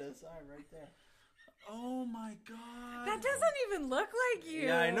 Yeah, the side right there. Oh my god. That doesn't even look like you.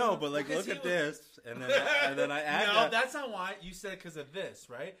 Yeah, I know, but like, Because look he at was- this, and then I add No, that. that's not why. You said it because of this,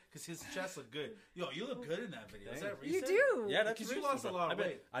 right? Because his chest looked good. Yo, you look good in that video. Is that Thanks. recent? You do. Yeah, that's Because you recent, lost a bro. lot of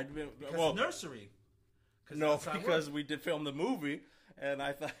weight. I've been Because well, nursery. no, outside because work. we did film the movie, and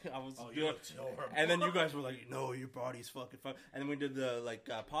I thought I was Oh, you good. looked horrible. And then you guys were like, "No, your body's fucking fun." And then we did the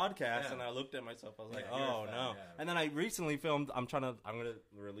podcast, Yeah. and I looked at myself. I was like, Yeah, you're "Oh fat, no!" yeah. And then I recently filmed. I'm gonna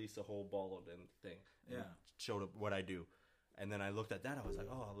release a whole ball and thing. And Yeah. showed what I do, and then I looked at that. I was like,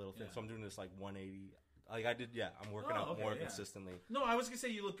 "Oh, a little thing." Yeah. So I'm doing this like 180. Like I did, yeah. I'm working Oh, out okay, more yeah. consistently. No, I was gonna say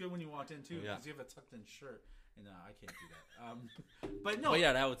you look good when you walked in too, Yeah. because you have a tucked-in shirt, and I can't do that. But no, But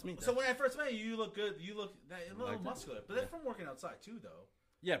yeah, that was me. So when I first met you, you look good. You look a little Like that? muscular, but that's from working outside too, though.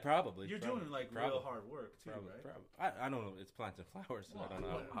 yeah, probably. You're probably, doing like probably, real hard work too, Probably, right? probably. I don't know. It's plants and flowers, so I don't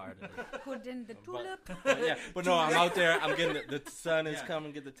know how hard it is. Put in the tulip. But yeah, but no, I'm out there. I'm getting the sun is Yeah.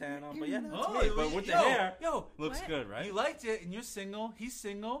 coming, get the tan on. But yeah, that's Oh, me. But with the hair, yo, looks What? good, right? you liked it, and you're single. He's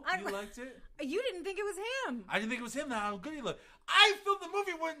single. I- You liked it. You didn't think it was him. I didn't think it was him. Now how good he looked. I filmed the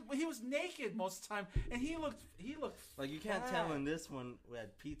movie when he was naked most of the time, and he looked. Like you can't fat. tell in this one we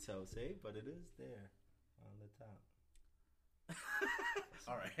had pizza, say, but it is there on the top.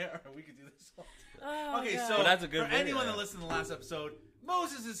 All right, we could do this. All Oh, okay, God. so But that's a good for video, anyone yeah. that listened to the last episode,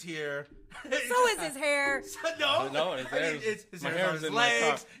 Moses is here. So is his hair. No, his I mean, hair's- his my hair's hair's on his in my car.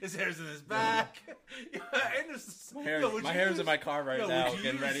 legs. His hair's in his back. And there's- Yo, would My you hair's use- in my car right yo, now, would you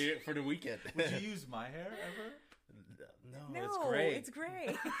getting use- ready for the weekend. Would you use my hair ever? No, No, it's great. It's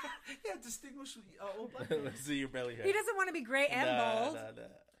great. Yeah, distinguish old black hair. Let's see your belly hair. He doesn't want to be gray and bald. Nah.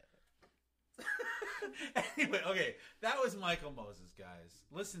 Anyway, okay, that was Michael Moses, guys.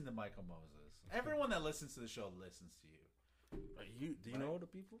 Listen to Michael Moses. Everyone that listens to the show listens to you. Do you know the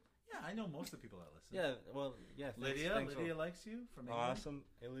people? Yeah, I know most of the people that listen. Yeah, well, yeah. Lydia likes you from England. Awesome.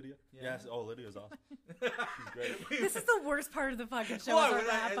 Hey, Lydia. Yeah. Yes. Oh, Lydia's awesome. She's great. This is the worst part of the fucking show. Why, is when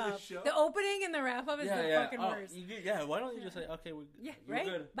the I wrap end the up. show? The opening and the wrap up is the fucking Oh, worst. yeah, why don't you just say, okay, Yeah, you're right?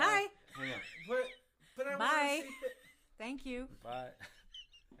 good. Bye. Hang on. But I Bye. want to see Thank you. Bye.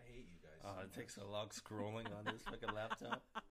 I hate you guys. Oh, it takes so long scrolling on this fucking laptop.